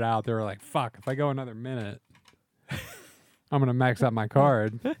figured it out, they were like, "Fuck! If I go another minute, I'm gonna max out my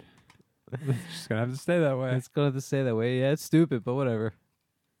card." It's just gonna have to stay that way. It's gonna have to stay that way. Yeah, it's stupid, but whatever.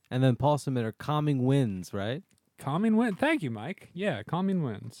 And then Paul Emitter, Calming Winds, right? Calming Winds. Thank you, Mike. Yeah, Calming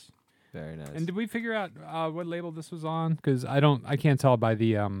Winds. Very nice. And did we figure out what label this was on? Because I can't tell by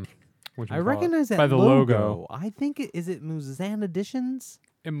the I recognize that by the logo. I think is it Muzan Editions?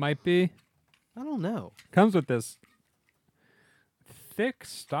 It might be. I don't know. Comes with this thick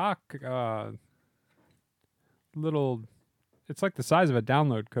stock little. It's like the size of a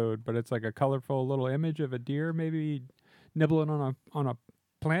download code, but it's like a colorful little image of a deer maybe nibbling on a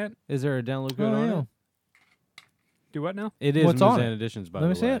plant. Is there a download code on it? Do what now? It is Muzan Editions, by the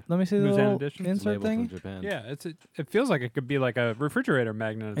way. Let me see it. Let me see the little Editions? insert thing. Yeah, it feels like it could be like a refrigerator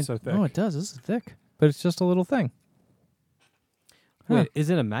magnet. It's so thick. No, it does. This is thick, but it's just a little thing. Wait, is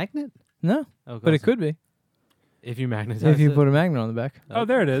it a magnet? No, but it could be. If you magnetize If you it. put a magnet on the back. Oh,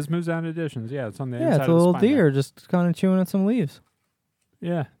 there it is. Muzan Editions. Yeah, it's on the inside. Yeah, it's a of little the spine deer there. just kind of chewing at some leaves.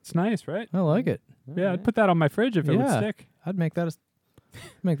 Yeah, it's nice, right? I like it. Yeah, I'd put that on my fridge if it would stick. I'd make that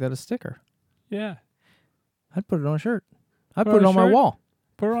a sticker. Yeah. I'd put it on a shirt. I'd put it on my wall.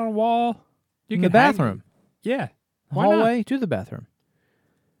 Put it on a wall. You In can the bathroom. Yeah. Why not? Hallway to the bathroom.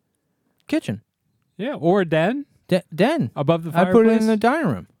 Kitchen. Yeah, or a den. Den. Above the I fireplace. put it in the dining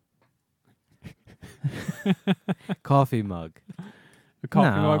room. Coffee mug. A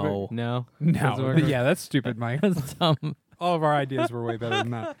coffee No. mug. No. No. Yeah, that's stupid, Mike. That's dumb. All of our ideas were way better than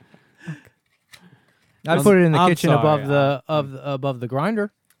that. I'd put it in the I'm kitchen sorry, above the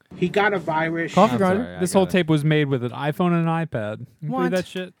grinder. He got a virus. Coffee I'm grinder. sorry, I This got whole it. tape was made with an iPhone and an iPad. You What? believe that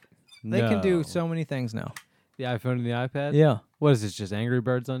shit? They can do No. so many things now. The iPhone and the iPad? Yeah. What is this, just Angry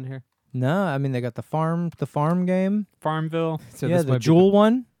Birds on here? No, I mean they got the farm game. Farmville. So yeah, this the might be Jewel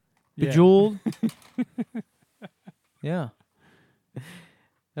one. Yeah. Bejeweled. Yeah.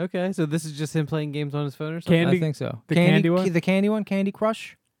 Okay, so this is just him playing games on his phone or something? I think so. the candy one? The candy one, Candy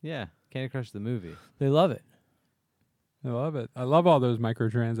Crush. Yeah, Candy Crush the movie. They love it. I love it. I love all those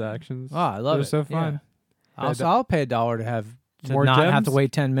microtransactions. Oh, I love They're it. so fun. Yeah. I'll pay $1 to have More not have gems? to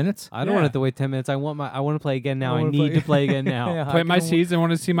wait 10 minutes. I don't want to have to wait 10 minutes. I want to play again now. I wanna need to play again now. Yeah, Plant my seeds and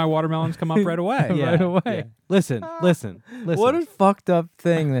want to see my watermelons come up right away. Yeah, right away. yeah. Listen. What a fucked up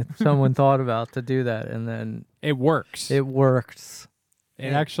thing that someone thought about to do that, and then It works. it works.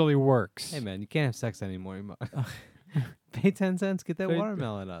 It actually works. Hey, man, you can't have sex anymore. Pay 10 cents, get that Pay-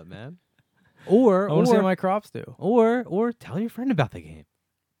 watermelon up, man. Or I want to see how my crops do. or tell your friend about the game.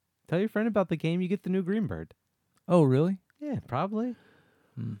 Tell your friend about the game. You get the new green bird. Oh, really? Yeah, probably.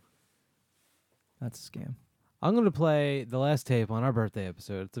 That's a scam. I'm going to play the last tape on our birthday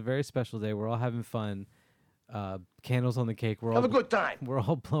episode. It's a very special day. We're all having fun. Candles on the cake. We're Have all a good time. We're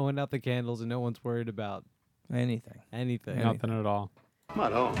all blowing out the candles, and no one's worried about Anything. anything. Nothing at all.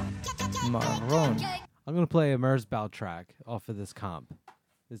 Marron. I'm going to play a Merzbow track off of this comp.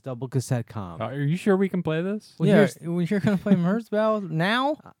 This double cassette comp. Are you sure we can play this? Well, Yeah, you're going to play Merzbow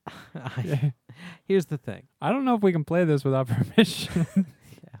now? Here's the thing. I don't know if we can play this without permission.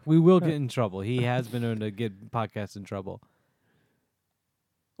 We will get in trouble. He has been known to get podcasts in trouble.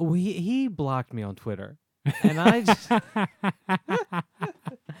 Well, he blocked me on Twitter, and I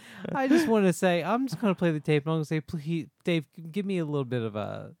just want to say I'm just gonna play the tape, and I'm gonna say, please, Dave, give me a little bit of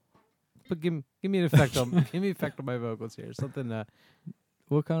a, but give me an effect on give me an effect on my vocals here, something.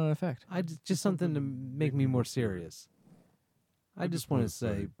 What kind of effect? Just something to make me more serious. I just want to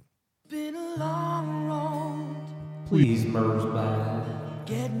say, Been a long road. please, Merzbow.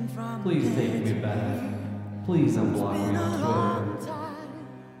 Please take me back. Please unblock me on Twitter.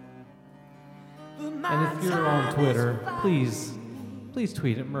 And if you're on Twitter, please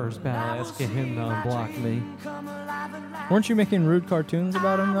tweet at Merzbow asking him to unblock me. Weren't you making rude cartoons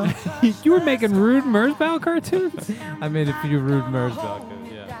about him though? You were making rude Merzbow cartoons? I made a few rude Merzbow cartoons.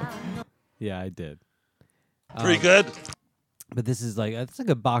 Yeah. Yeah, I did. Pretty good. But this is like it's like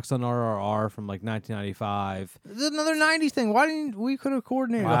a box on RRR from like 1995. It's another 90s thing. Why didn't we could have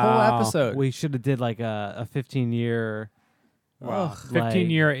coordinated a whole episode? We should have did like a 15-year. Wow,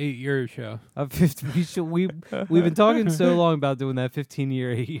 15-year, 8-year show. We've been talking so long about doing that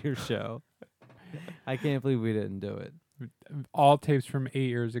 15-year, 8-year show. I can't believe we didn't do it. All tapes from 8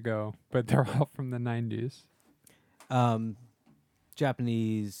 years ago, but they're all from the 90s.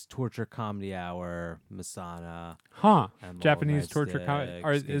 Japanese torture comedy hour, Masana. Huh. Japanese torture comedy.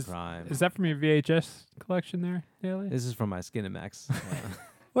 Is that from your VHS collection there, Daly? This is from my Skinemax.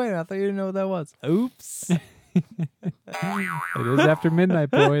 Wait, I thought you didn't know what that was. Oops. It is after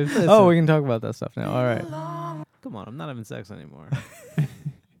midnight, boys. Oh, we can talk about that stuff now. All right. Come on, I'm not having sex anymore.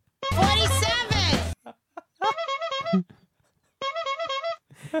 47!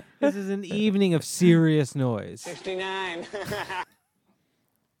 This is an evening of serious noise. 69.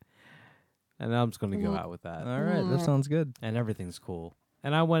 And I'm just going to go out with that. All right, that sounds good. And everything's cool.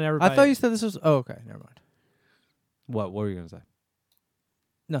 And I want everybody... I thought you said this was... Oh, okay, never mind. What were you going to say?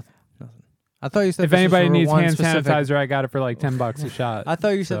 Nothing. I thought you said if anybody needs hand specific... sanitizer, I got it for like $10 a shot. I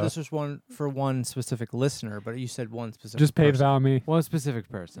thought you said this was one for one specific listener, but you said one specific Just PayPal me. One specific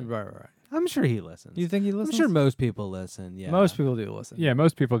person. Right. I'm sure he listens. You think he listens? I'm sure most people listen, yeah. Most people do listen. Yeah,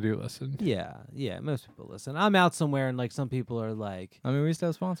 most people do listen. Yeah, most people listen. I'm out somewhere and like some people are like... I mean, we used to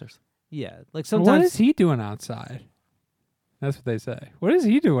have sponsors. Yeah, like sometimes... What is he doing outside? That's what they say. What is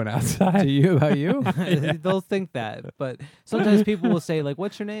he doing outside? To you, about you? Yeah. They'll think that. But sometimes people will say, like,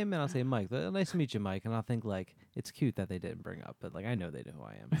 what's your name? And I'll say, Mike. Nice to meet you, Mike. And I'll think, like, it's cute that they didn't bring up. But, like, I know they know who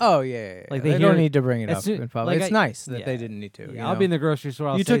I am. Oh, yeah. Like they don't need to bring it up in public. Like it's nice that they didn't need to. Yeah, you I'll know? be in the grocery store.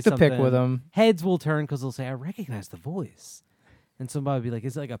 I'll you say took the something. pic with them. Heads will turn because they'll say, I recognize the voice. And somebody will be like,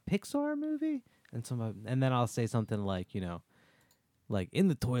 is it like a Pixar movie? And then I'll say something like, you know, like in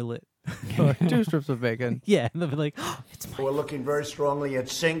the toilet. 2 strips of bacon. Yeah, and they'll be like, oh, it's Mike. We're looking very strongly at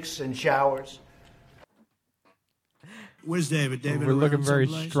sinks and showers. Where's David? David, we're looking very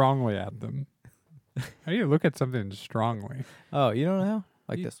someplace? strongly at them. How do you look at something strongly? Oh, you don't know?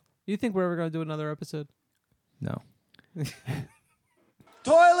 Like this. You think we're ever going to do another episode? No.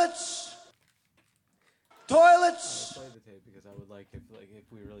 Toilets! Toilets! I'll play the tape because I would like if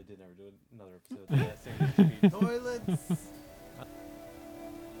we really did never do another episode. Toilets.